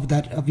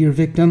of your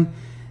victim,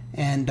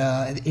 and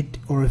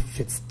or if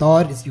it's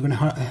thawed, you're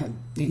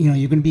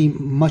gonna be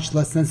much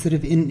less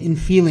sensitive in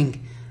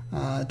feeling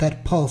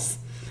that pulse.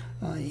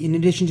 In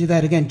addition to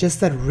that, again, just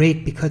that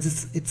rate,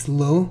 because it's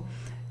low,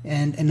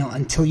 and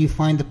until you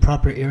find the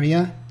proper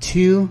area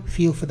to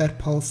feel for that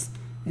pulse.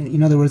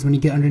 In other words, when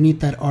you get underneath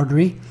that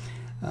artery,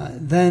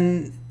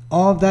 then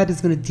all of that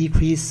is going to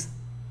decrease,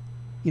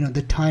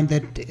 the time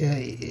that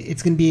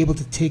it's going to be able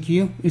to take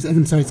you. It's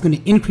going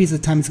to increase the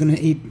time it's going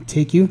to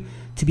take you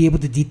to be able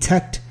to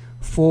detect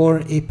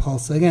for a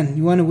pulse. So again,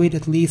 you want to wait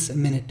at least a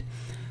minute.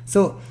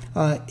 So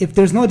if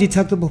there's no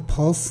detectable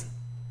pulse,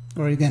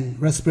 or again,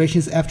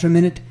 respirations after a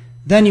minute,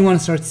 then you want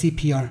to start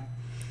CPR.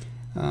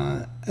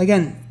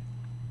 Again,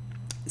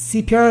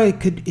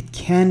 CPR, it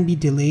can be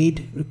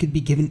delayed, or it could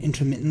be given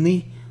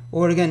intermittently,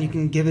 or again, you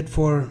can give it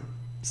for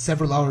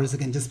several hours.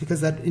 Again, just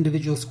because that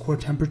individual's core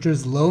temperature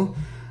is low,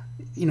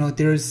 you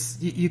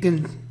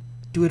can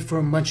do it for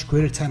a much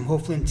greater time,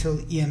 hopefully until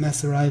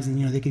EMS arrives and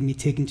they can be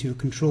taken to a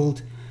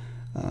controlled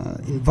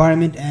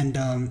environment and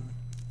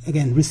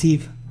again,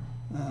 receive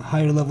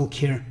higher level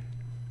care.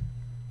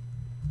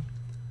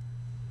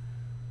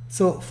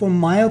 So for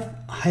mild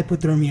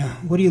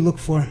hypothermia, what do you look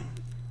for?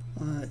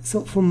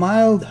 So for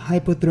mild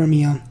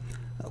hypothermia,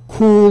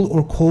 cool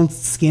or cold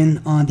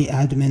skin on the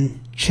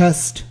abdomen,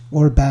 chest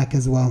or back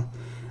as well.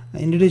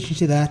 In addition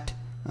to that,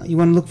 you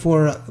want to look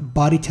for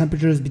body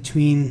temperatures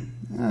between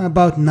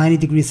about 90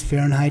 degrees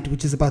Fahrenheit,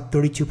 which is about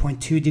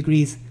 32.2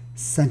 degrees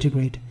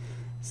centigrade.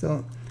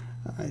 So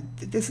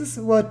this is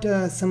what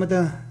some of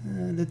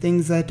the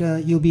things that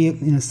you'll be,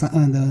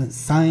 the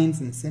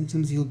signs and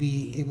symptoms you'll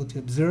be able to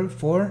observe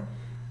for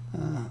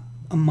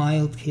a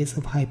mild case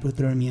of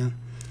hypothermia.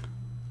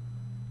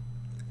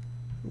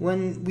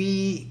 When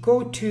we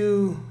go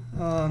to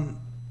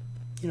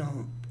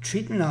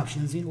treatment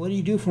options, what do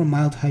you do for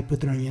mild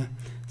hypothermia?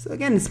 So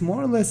again, it's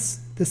more or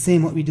less the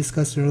same what we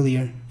discussed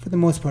earlier. For the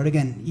most part,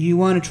 again, you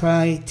want to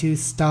try to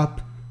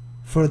stop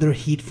further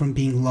heat from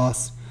being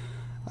lost.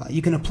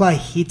 You can apply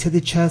heat to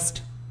the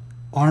chest,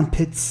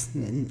 armpits,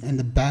 and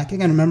the back.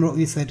 Again, remember what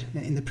we said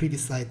in the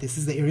previous slide. This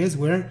is the areas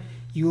where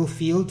you will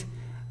feel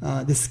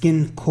the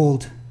skin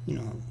cold.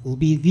 Will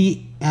be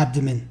the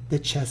abdomen, the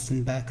chest,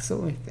 and back.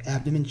 So if the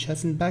abdomen,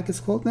 chest, and back is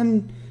cold,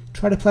 then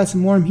try to apply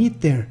some warm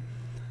heat there.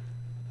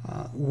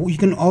 You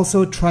can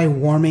also try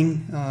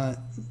warming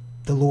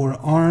the lower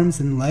arms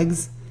and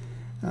legs.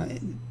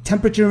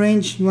 Temperature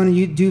range you want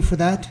to do for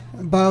that,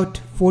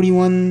 about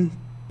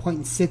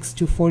 41.6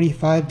 to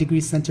 45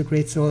 degrees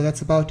centigrade. So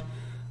that's about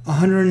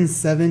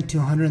 107 to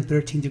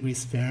 113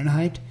 degrees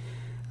Fahrenheit.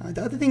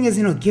 The other thing is,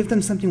 give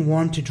them something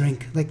warm to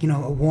drink, like,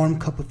 a warm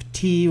cup of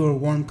tea or a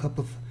warm cup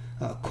of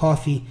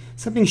coffee,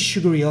 something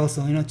sugary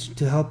also,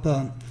 to help.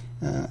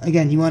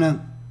 Again, you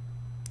want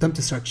them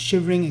to start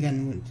shivering.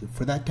 Again,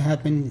 for that to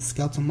happen, the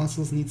skeletal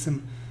muscles need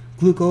some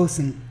glucose,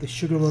 and the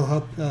sugar will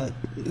help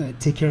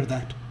take care of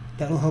that.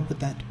 That will help with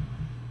that.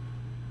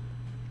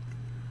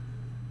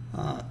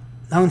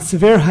 Now, in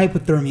severe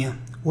hypothermia,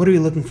 what are we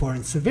looking for?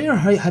 In severe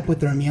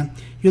hypothermia,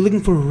 you're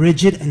looking for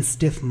rigid and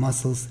stiff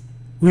muscles.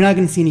 We're not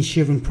going to see any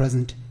shivering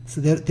present,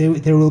 so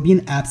there will be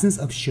an absence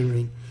of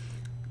shivering.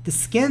 The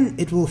skin,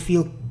 it will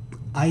feel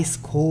ice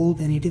cold,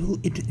 and it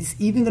is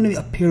even going to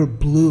appear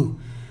blue.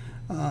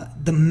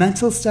 The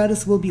mental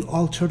status will be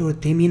altered, or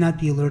they may not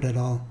be alert at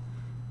all.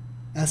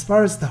 As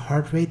far as the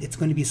heart rate, it's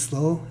going to be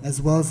slow,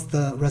 as well as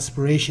the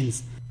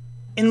respirations.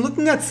 In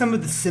looking at some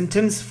of the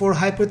symptoms for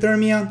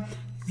hypothermia,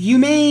 you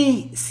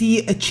may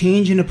see a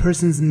change in a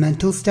person's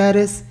mental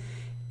status.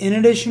 In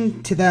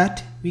addition to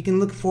that, we can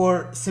look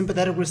for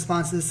sympathetic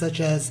responses such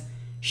as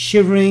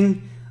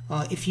shivering.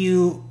 If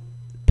you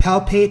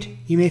palpate,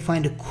 you may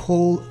find a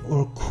cold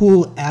or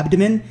cool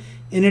abdomen,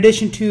 in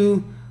addition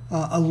to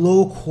a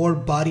low core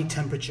body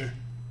temperature.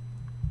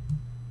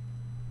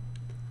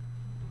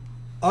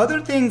 Other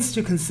things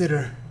to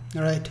consider,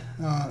 all right,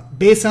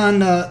 based on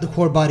the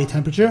core body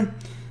temperature.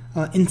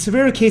 In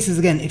severe cases,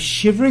 again, if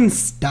shivering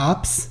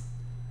stops,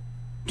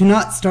 do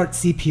not start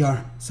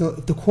CPR. So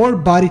if the core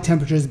body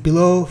temperature is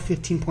below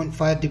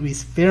 15.5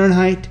 degrees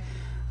Fahrenheit,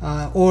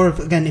 or if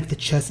the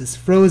chest is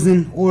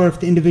frozen, or if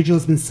the individual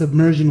has been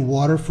submerged in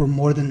water for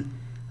more than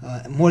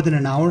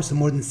an hour, so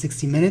more than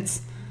 60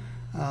 minutes.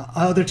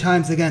 Other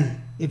times,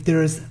 again, if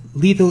there is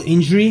lethal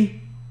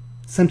injury,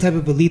 some type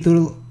of a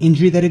lethal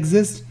injury that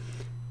exists,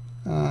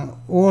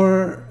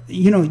 or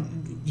you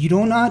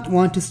do not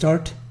want to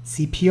start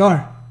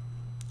CPR.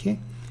 Okay,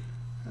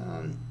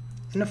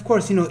 and of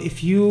course,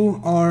 if you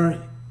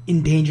are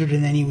endangered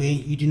in any way,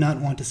 you do not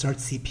want to start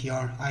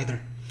CPR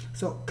either.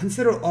 So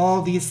consider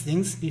all these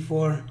things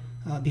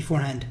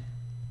beforehand.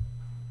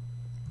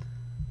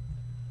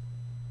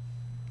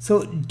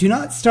 So do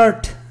not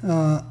start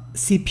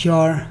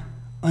CPR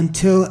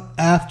until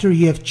after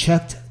you have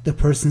checked the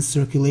person's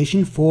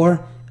circulation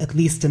for at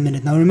least a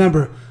minute. Now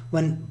remember,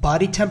 when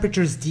body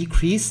temperatures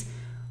decrease,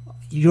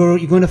 you're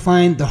going to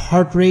find the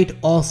heart rate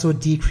also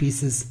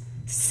decreases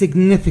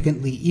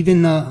significantly.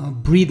 Even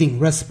breathing,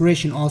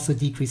 respiration also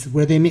decreases,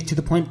 where they may, to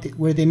the point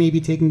where they may be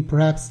taking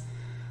perhaps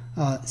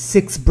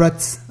 6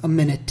 breaths a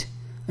minute,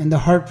 and the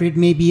heart rate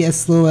may be as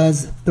slow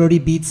as 30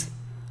 beats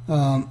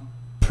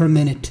per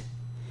minute.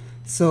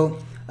 So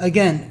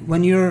again,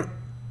 when you're,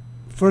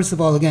 first of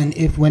all, again,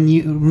 when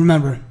you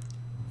remember,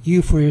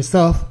 you for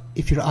yourself,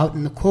 if you're out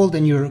in the cold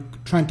and you're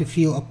trying to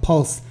feel a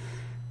pulse,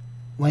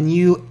 when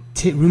you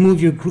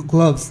remove your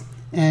gloves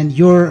and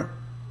your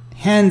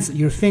hands,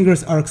 your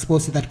fingers are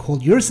exposed to that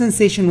cold, your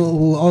sensation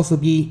will also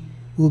be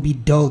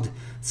dulled.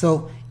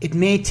 So it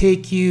may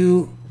take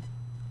you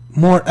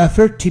more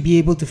effort to be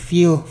able to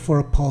feel for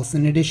a pulse,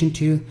 in addition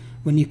to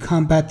when you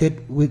combat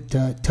it with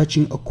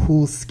touching a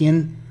cool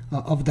skin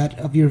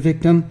of your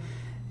victim,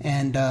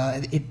 and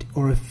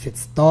or if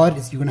it's thawed,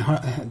 you're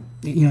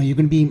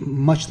gonna be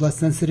much less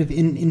sensitive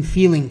in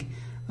feeling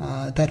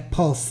that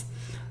pulse.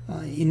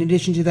 In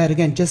addition to that,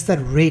 again, just that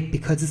rate,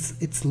 because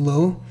it's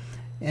low,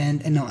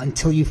 and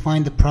until you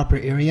find the proper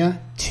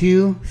area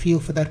to feel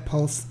for that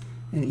pulse,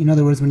 and in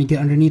other words, when you get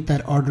underneath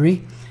that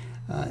artery,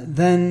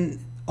 then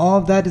all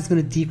of that is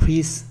going to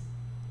decrease,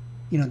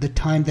 the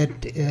time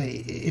that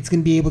it's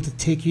going to be able to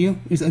take you.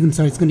 It's going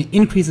to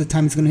increase the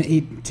time it's going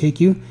to take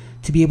you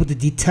to be able to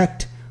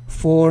detect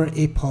for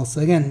a pulse.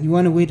 So again, you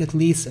want to wait at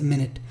least a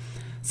minute.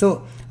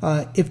 So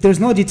if there's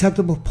no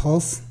detectable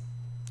pulse,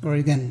 or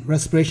again,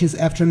 respirations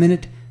after a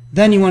minute,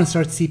 then you want to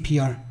start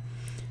CPR.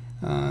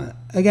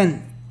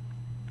 Again,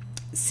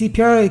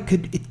 CPR,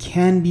 it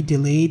can be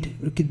delayed,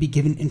 or it could be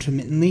given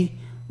intermittently,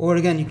 or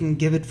again, you can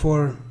give it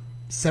for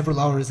several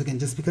hours. Again,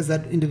 just because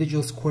that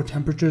individual's core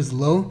temperature is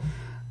low,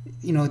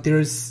 you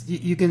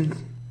can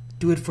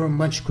do it for a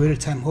much greater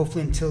time,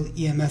 hopefully until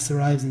EMS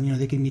arrives and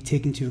they can be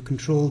taken to a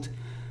controlled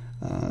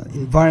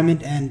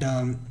environment and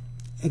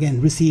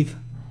again, receive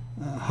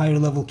higher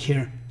level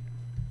care.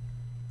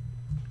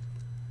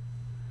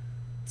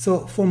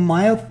 So for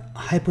mild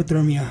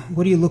hypothermia,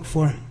 what do you look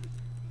for?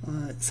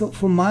 So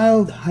for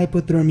mild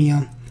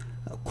hypothermia,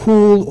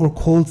 cool or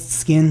cold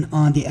skin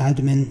on the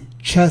abdomen,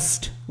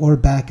 chest, or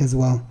back as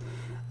well.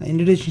 In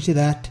addition to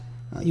that,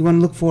 you want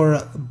to look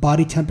for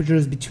body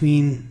temperatures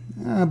between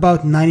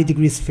about 90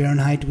 degrees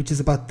Fahrenheit, which is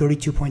about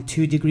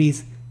 32.2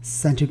 degrees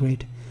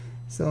centigrade.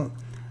 So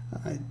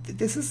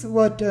this is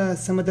what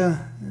some of the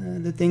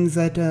things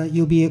that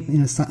you'll be,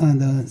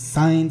 the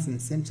signs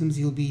and symptoms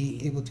you'll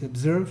be able to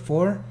observe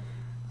for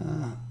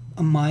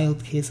a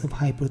mild case of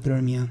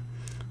hypothermia.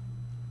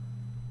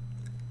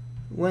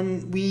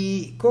 When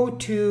we go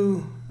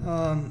to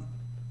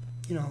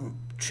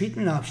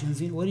treatment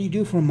options, what do you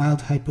do for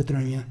mild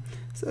hypothermia?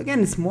 So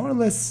again, it's more or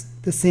less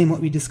the same what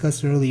we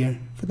discussed earlier.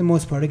 For the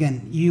most part,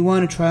 again, you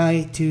want to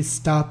try to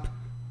stop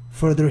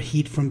further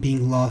heat from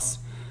being lost.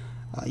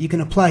 You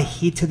can apply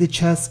heat to the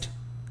chest,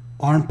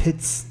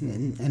 armpits,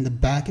 and the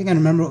back. Again,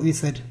 remember what we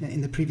said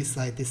in the previous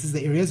slide. This is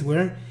the areas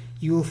where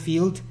you will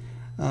feel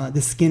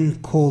the skin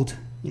cold.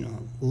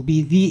 Will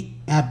be the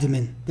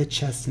abdomen, the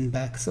chest, and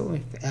back. So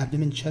if the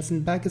abdomen, chest,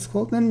 and back is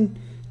cold, then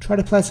try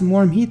to apply some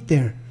warm heat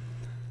there.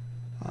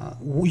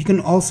 You can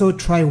also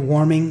try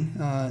warming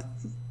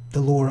the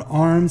lower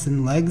arms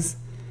and legs.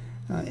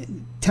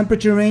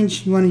 Temperature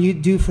range you want to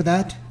do for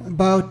that,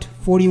 about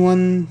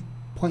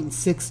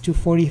 41.6 to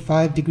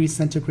 45 degrees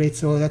centigrade.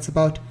 So that's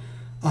about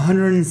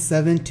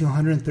 107 to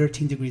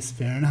 113 degrees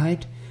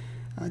Fahrenheit.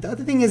 The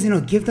other thing is,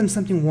 give them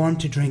something warm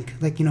to drink,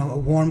 like, a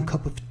warm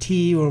cup of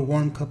tea or a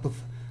warm cup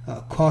of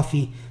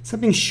coffee,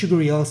 something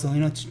sugary also,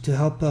 to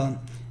help.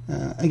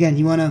 Again,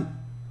 you want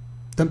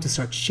them to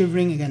start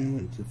shivering.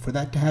 Again, for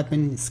that to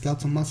happen,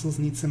 skeletal muscles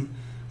need some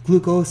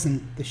glucose,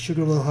 and the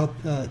sugar will help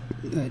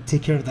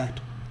take care of that.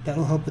 That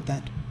will help with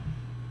that.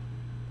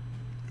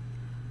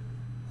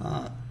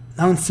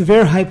 Now in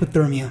severe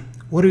hypothermia,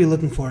 what are we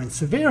looking for? In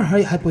severe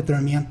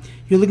hypothermia,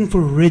 you're looking for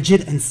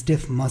rigid and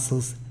stiff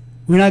muscles.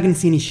 We're not going to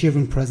see any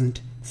shivering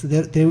present. So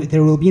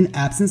there will be an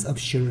absence of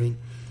shivering.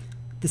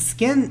 The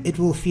skin, it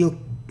will feel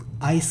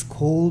ice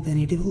cold, and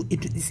it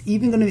is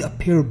even going to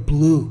appear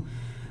blue.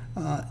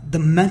 The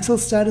mental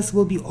status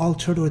will be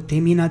altered, or they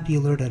may not be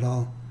alert at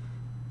all.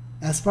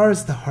 As far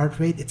as the heart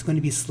rate, it's going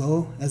to be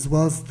slow, as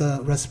well as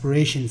the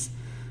respirations.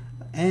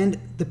 And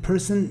the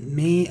person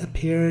may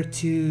appear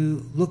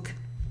to look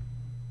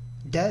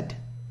dead.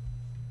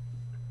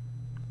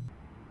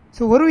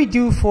 So what do we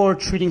do for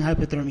treating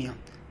hypothermia?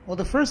 Well,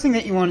 the first thing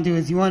that you want to do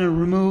is you want to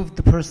remove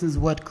the person's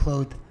wet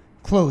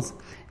clothes.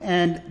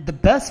 And the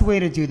best way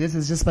to do this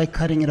is just by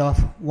cutting it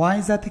off. Why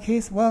is that the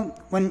case? Well,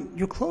 when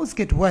your clothes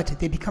get wet,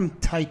 they become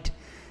tight.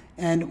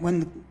 And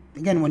when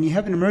you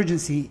have an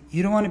emergency,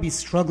 you don't want to be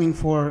struggling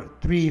for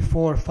 3,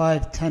 4,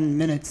 5, 10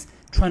 minutes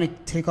trying to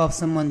take off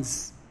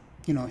someone's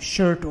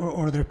shirt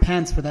or their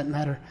pants for that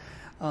matter.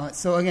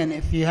 So again,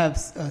 if you have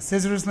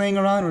scissors laying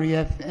around, or you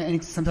have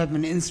some type of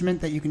an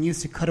instrument that you can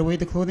use to cut away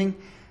the clothing,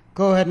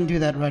 go ahead and do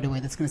that right away.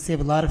 That's going to save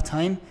a lot of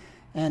time,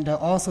 and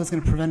also it's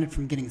going to prevent it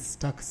from getting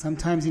stuck.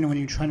 Sometimes, when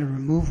you're trying to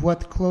remove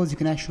wet clothes, you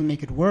can actually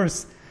make it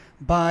worse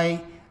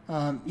by,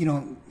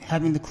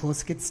 having the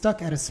clothes get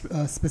stuck at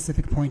a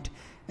specific point.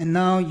 And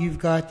now you've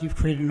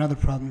created another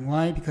problem.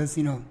 Why? Because,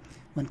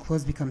 when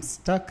clothes become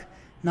stuck,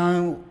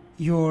 now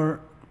you're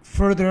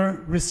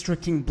further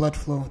restricting blood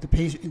flow.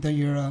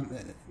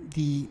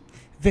 The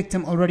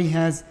victim already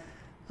has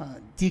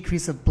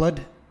decrease of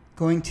blood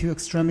going to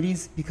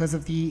extremities because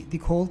of the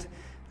cold.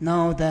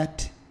 Now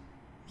that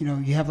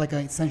you have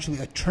essentially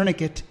a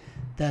tourniquet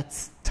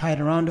that's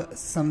tied around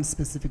some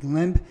specific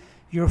limb,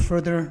 you're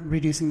further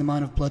reducing the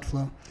amount of blood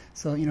flow.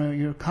 So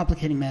you're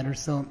complicating matters.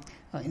 So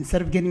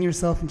instead of getting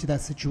yourself into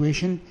that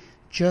situation,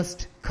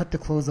 just cut the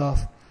clothes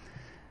off.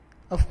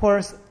 Of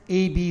course,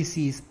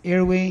 ABCs: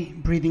 airway,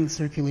 breathing,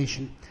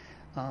 circulation.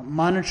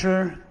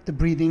 Monitor the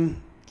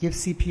breathing. Give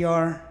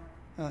CPR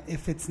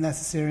if it's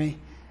necessary,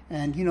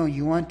 and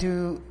you want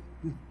to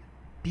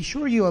be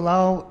sure you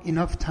allow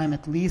enough time,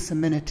 at least a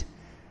minute,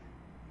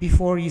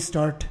 before you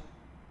start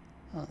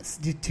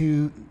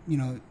to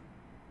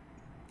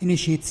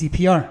initiate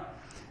CPR.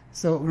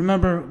 So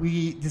remember,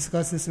 we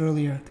discussed this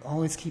earlier.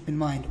 Always keep in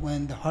mind,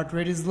 when the heart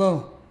rate is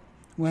low,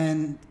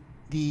 when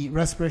the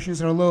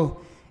respirations are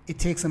low, it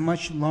takes a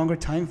much longer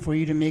time for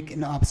you to make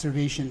an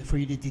observation, for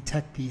you to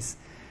detect these.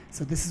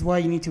 So this is why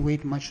you need to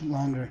wait much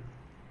longer.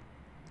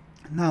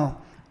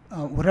 Now,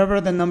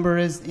 whatever the number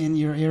is in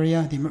your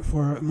area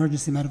for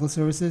emergency medical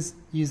services,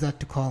 use that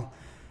to call.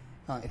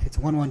 If it's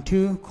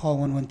 112, call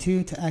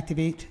 112 to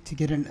activate, to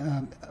get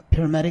a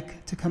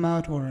paramedic to come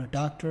out, or a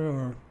doctor,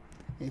 or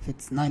if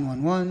it's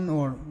 911,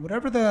 or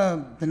whatever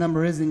the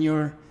number is in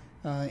your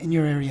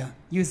area.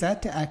 Use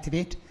that to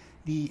activate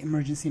the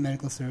emergency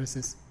medical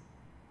services.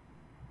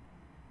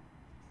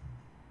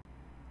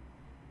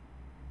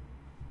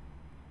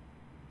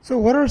 So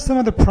what are some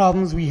of the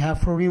problems we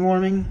have for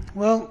rewarming?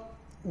 Well,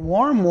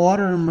 warm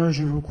water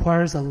immersion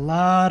requires a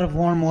lot of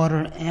warm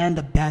water and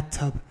a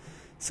bathtub.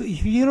 So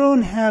if you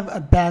don't have a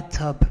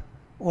bathtub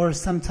or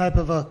some type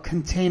of a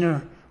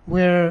container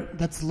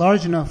that's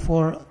large enough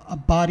for a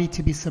body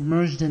to be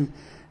submerged in,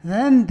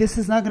 then this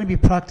is not going to be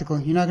practical.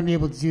 You're not going to be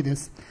able to do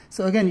this.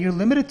 So again, you're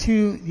limited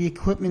to the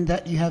equipment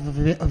that you have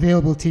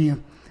available to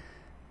you.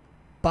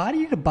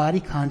 Body-to-body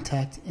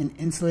contact in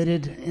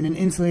an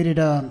insulated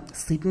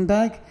sleeping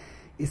bag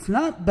is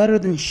not better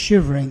than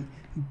shivering,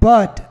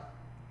 but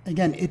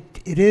again,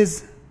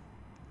 it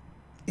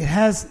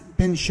has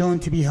been shown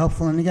to be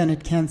helpful, and again,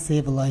 it can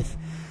save a life.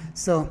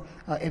 So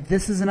if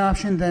this is an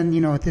option, then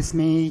you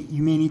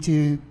may need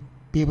to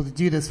be able to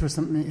do this for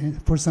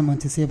someone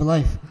to save a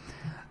life.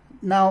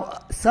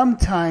 Now,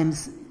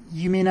 sometimes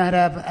you may not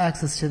have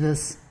access to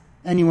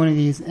any one of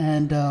these,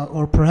 and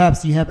or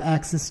perhaps you have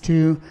access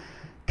to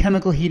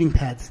chemical heating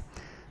pads.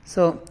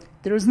 So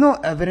there is no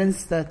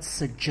evidence that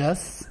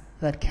suggests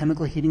that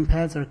chemical heating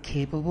pads are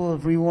capable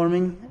of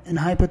rewarming an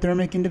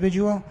hypothermic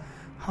individual.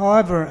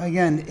 However,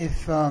 again,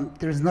 if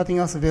there's nothing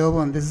else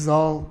available and this is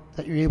all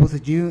that you're able to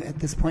do at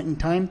this point in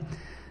time,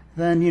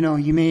 then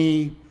you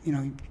may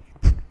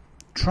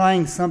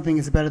trying something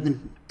is better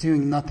than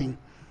doing nothing.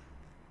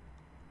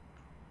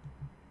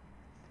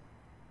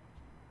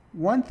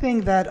 One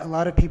thing that a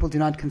lot of people do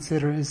not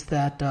consider is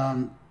that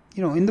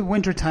in the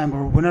wintertime,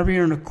 or whenever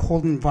you're in a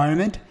cold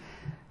environment,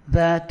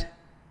 that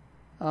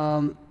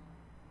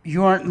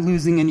you aren't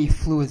losing any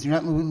fluids, you're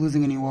not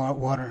losing any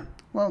water.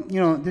 Well,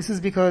 this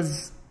is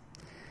because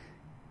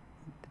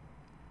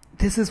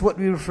this is what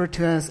we refer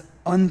to as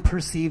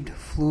unperceived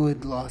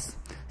fluid loss.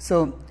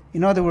 So,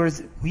 in other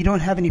words, we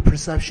don't have any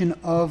perception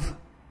of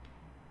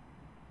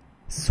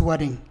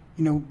sweating.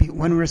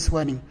 When we're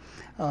sweating,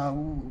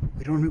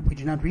 we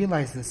do not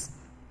realize this.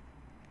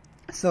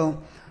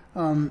 So,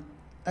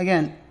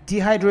 again,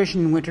 dehydration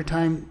in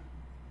wintertime,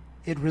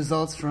 it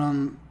results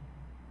from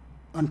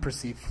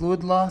unperceived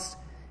fluid loss,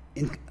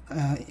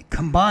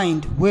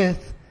 combined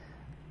with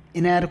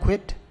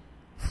inadequate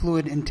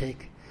fluid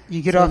intake.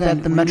 you get off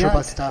at the metro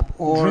bus stop,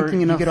 or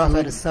you get off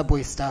at a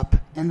subway stop,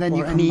 and then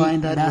you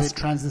combine that mass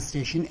transit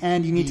station,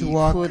 and you need to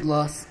walk fluid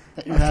loss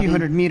a few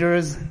hundred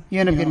meters, you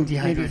end up getting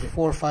dehydrated.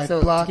 4 or 5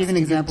 blocks. To give an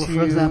example,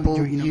 for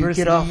example, you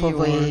get off of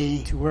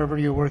to wherever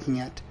you're working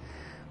at.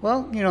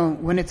 Well,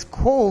 when it's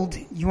cold,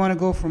 you want to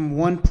go from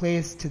one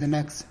place to the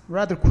next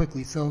rather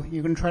quickly, so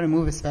you're going to try to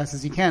move as fast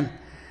as you can.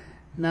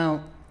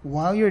 Now,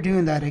 while you're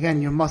doing that,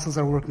 again, your muscles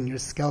are working, your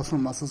skeletal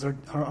muscles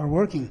are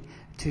working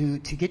to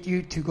get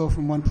you to go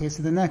from one place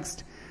to the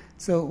next.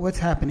 So what's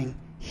happening?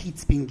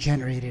 Heat's being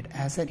generated.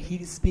 As that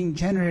heat is being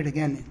generated,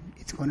 again,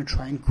 it's going to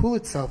try and cool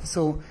itself.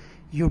 So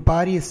your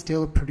body is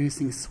still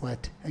producing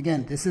sweat.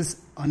 Again, this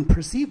is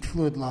unperceived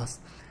fluid loss.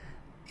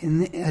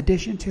 In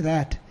addition to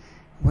that,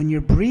 when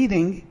you're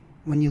breathing,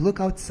 when you look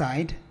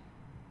outside,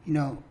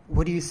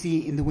 what do you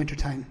see in the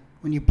wintertime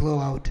when you blow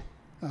out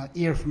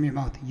air from your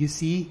mouth? You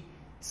see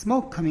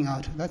smoke coming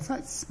out. That's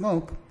not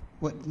smoke,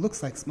 what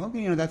looks like smoke,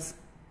 that's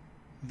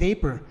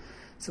vapor.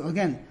 So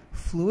again,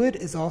 fluid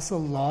is also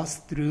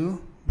lost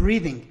through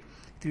breathing,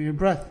 through your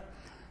breath.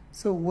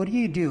 So what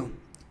do?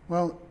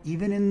 Well,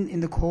 even in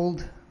the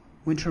cold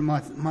winter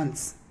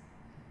months,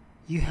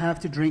 you have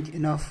to drink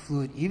enough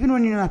fluid. Even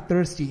when you're not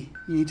thirsty,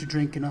 you need to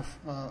drink enough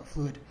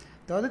fluid.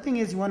 The other thing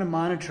is you want to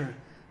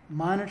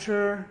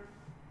monitor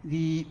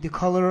the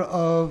color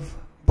of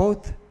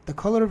both the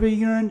color of your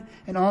urine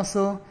and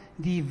also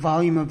the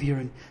volume of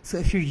urine. So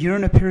if your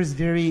urine appears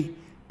very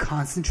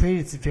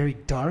concentrated, it's very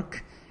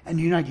dark, and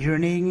you're not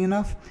urinating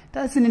enough,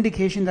 that's an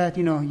indication that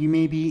you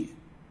may be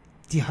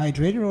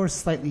dehydrated or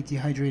slightly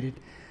dehydrated.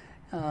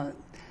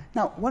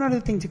 Now, one other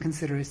thing to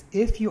consider is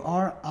if you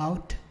are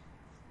out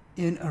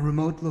in a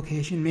remote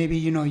location, maybe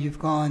you've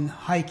gone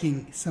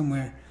hiking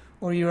somewhere,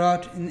 or you're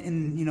out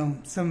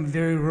in some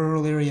very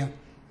rural area.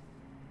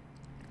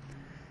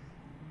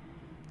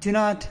 Do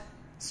not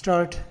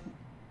start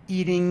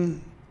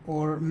eating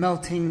or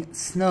melting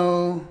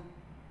snow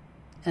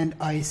and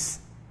ice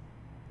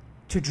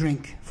to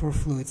drink for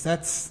fluids.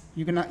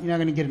 You're not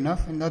going to get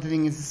enough. And the other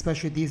thing is,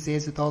 especially these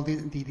days with all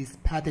these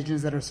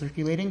pathogens that are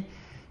circulating,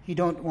 you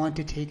don't want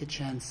to take a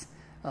chance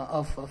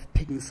of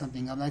picking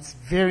something up. That's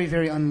very,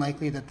 very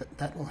unlikely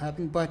that will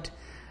happen. But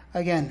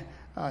again,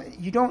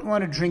 you don't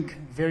want to drink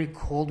very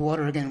cold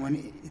water. Again,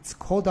 when it's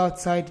cold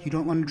outside, you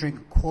don't want to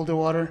drink colder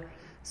water.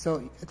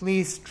 So at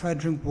least try to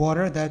drink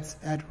water that's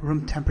at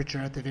room temperature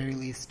at the very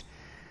least.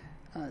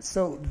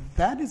 So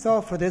that is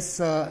all for this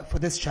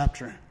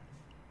chapter.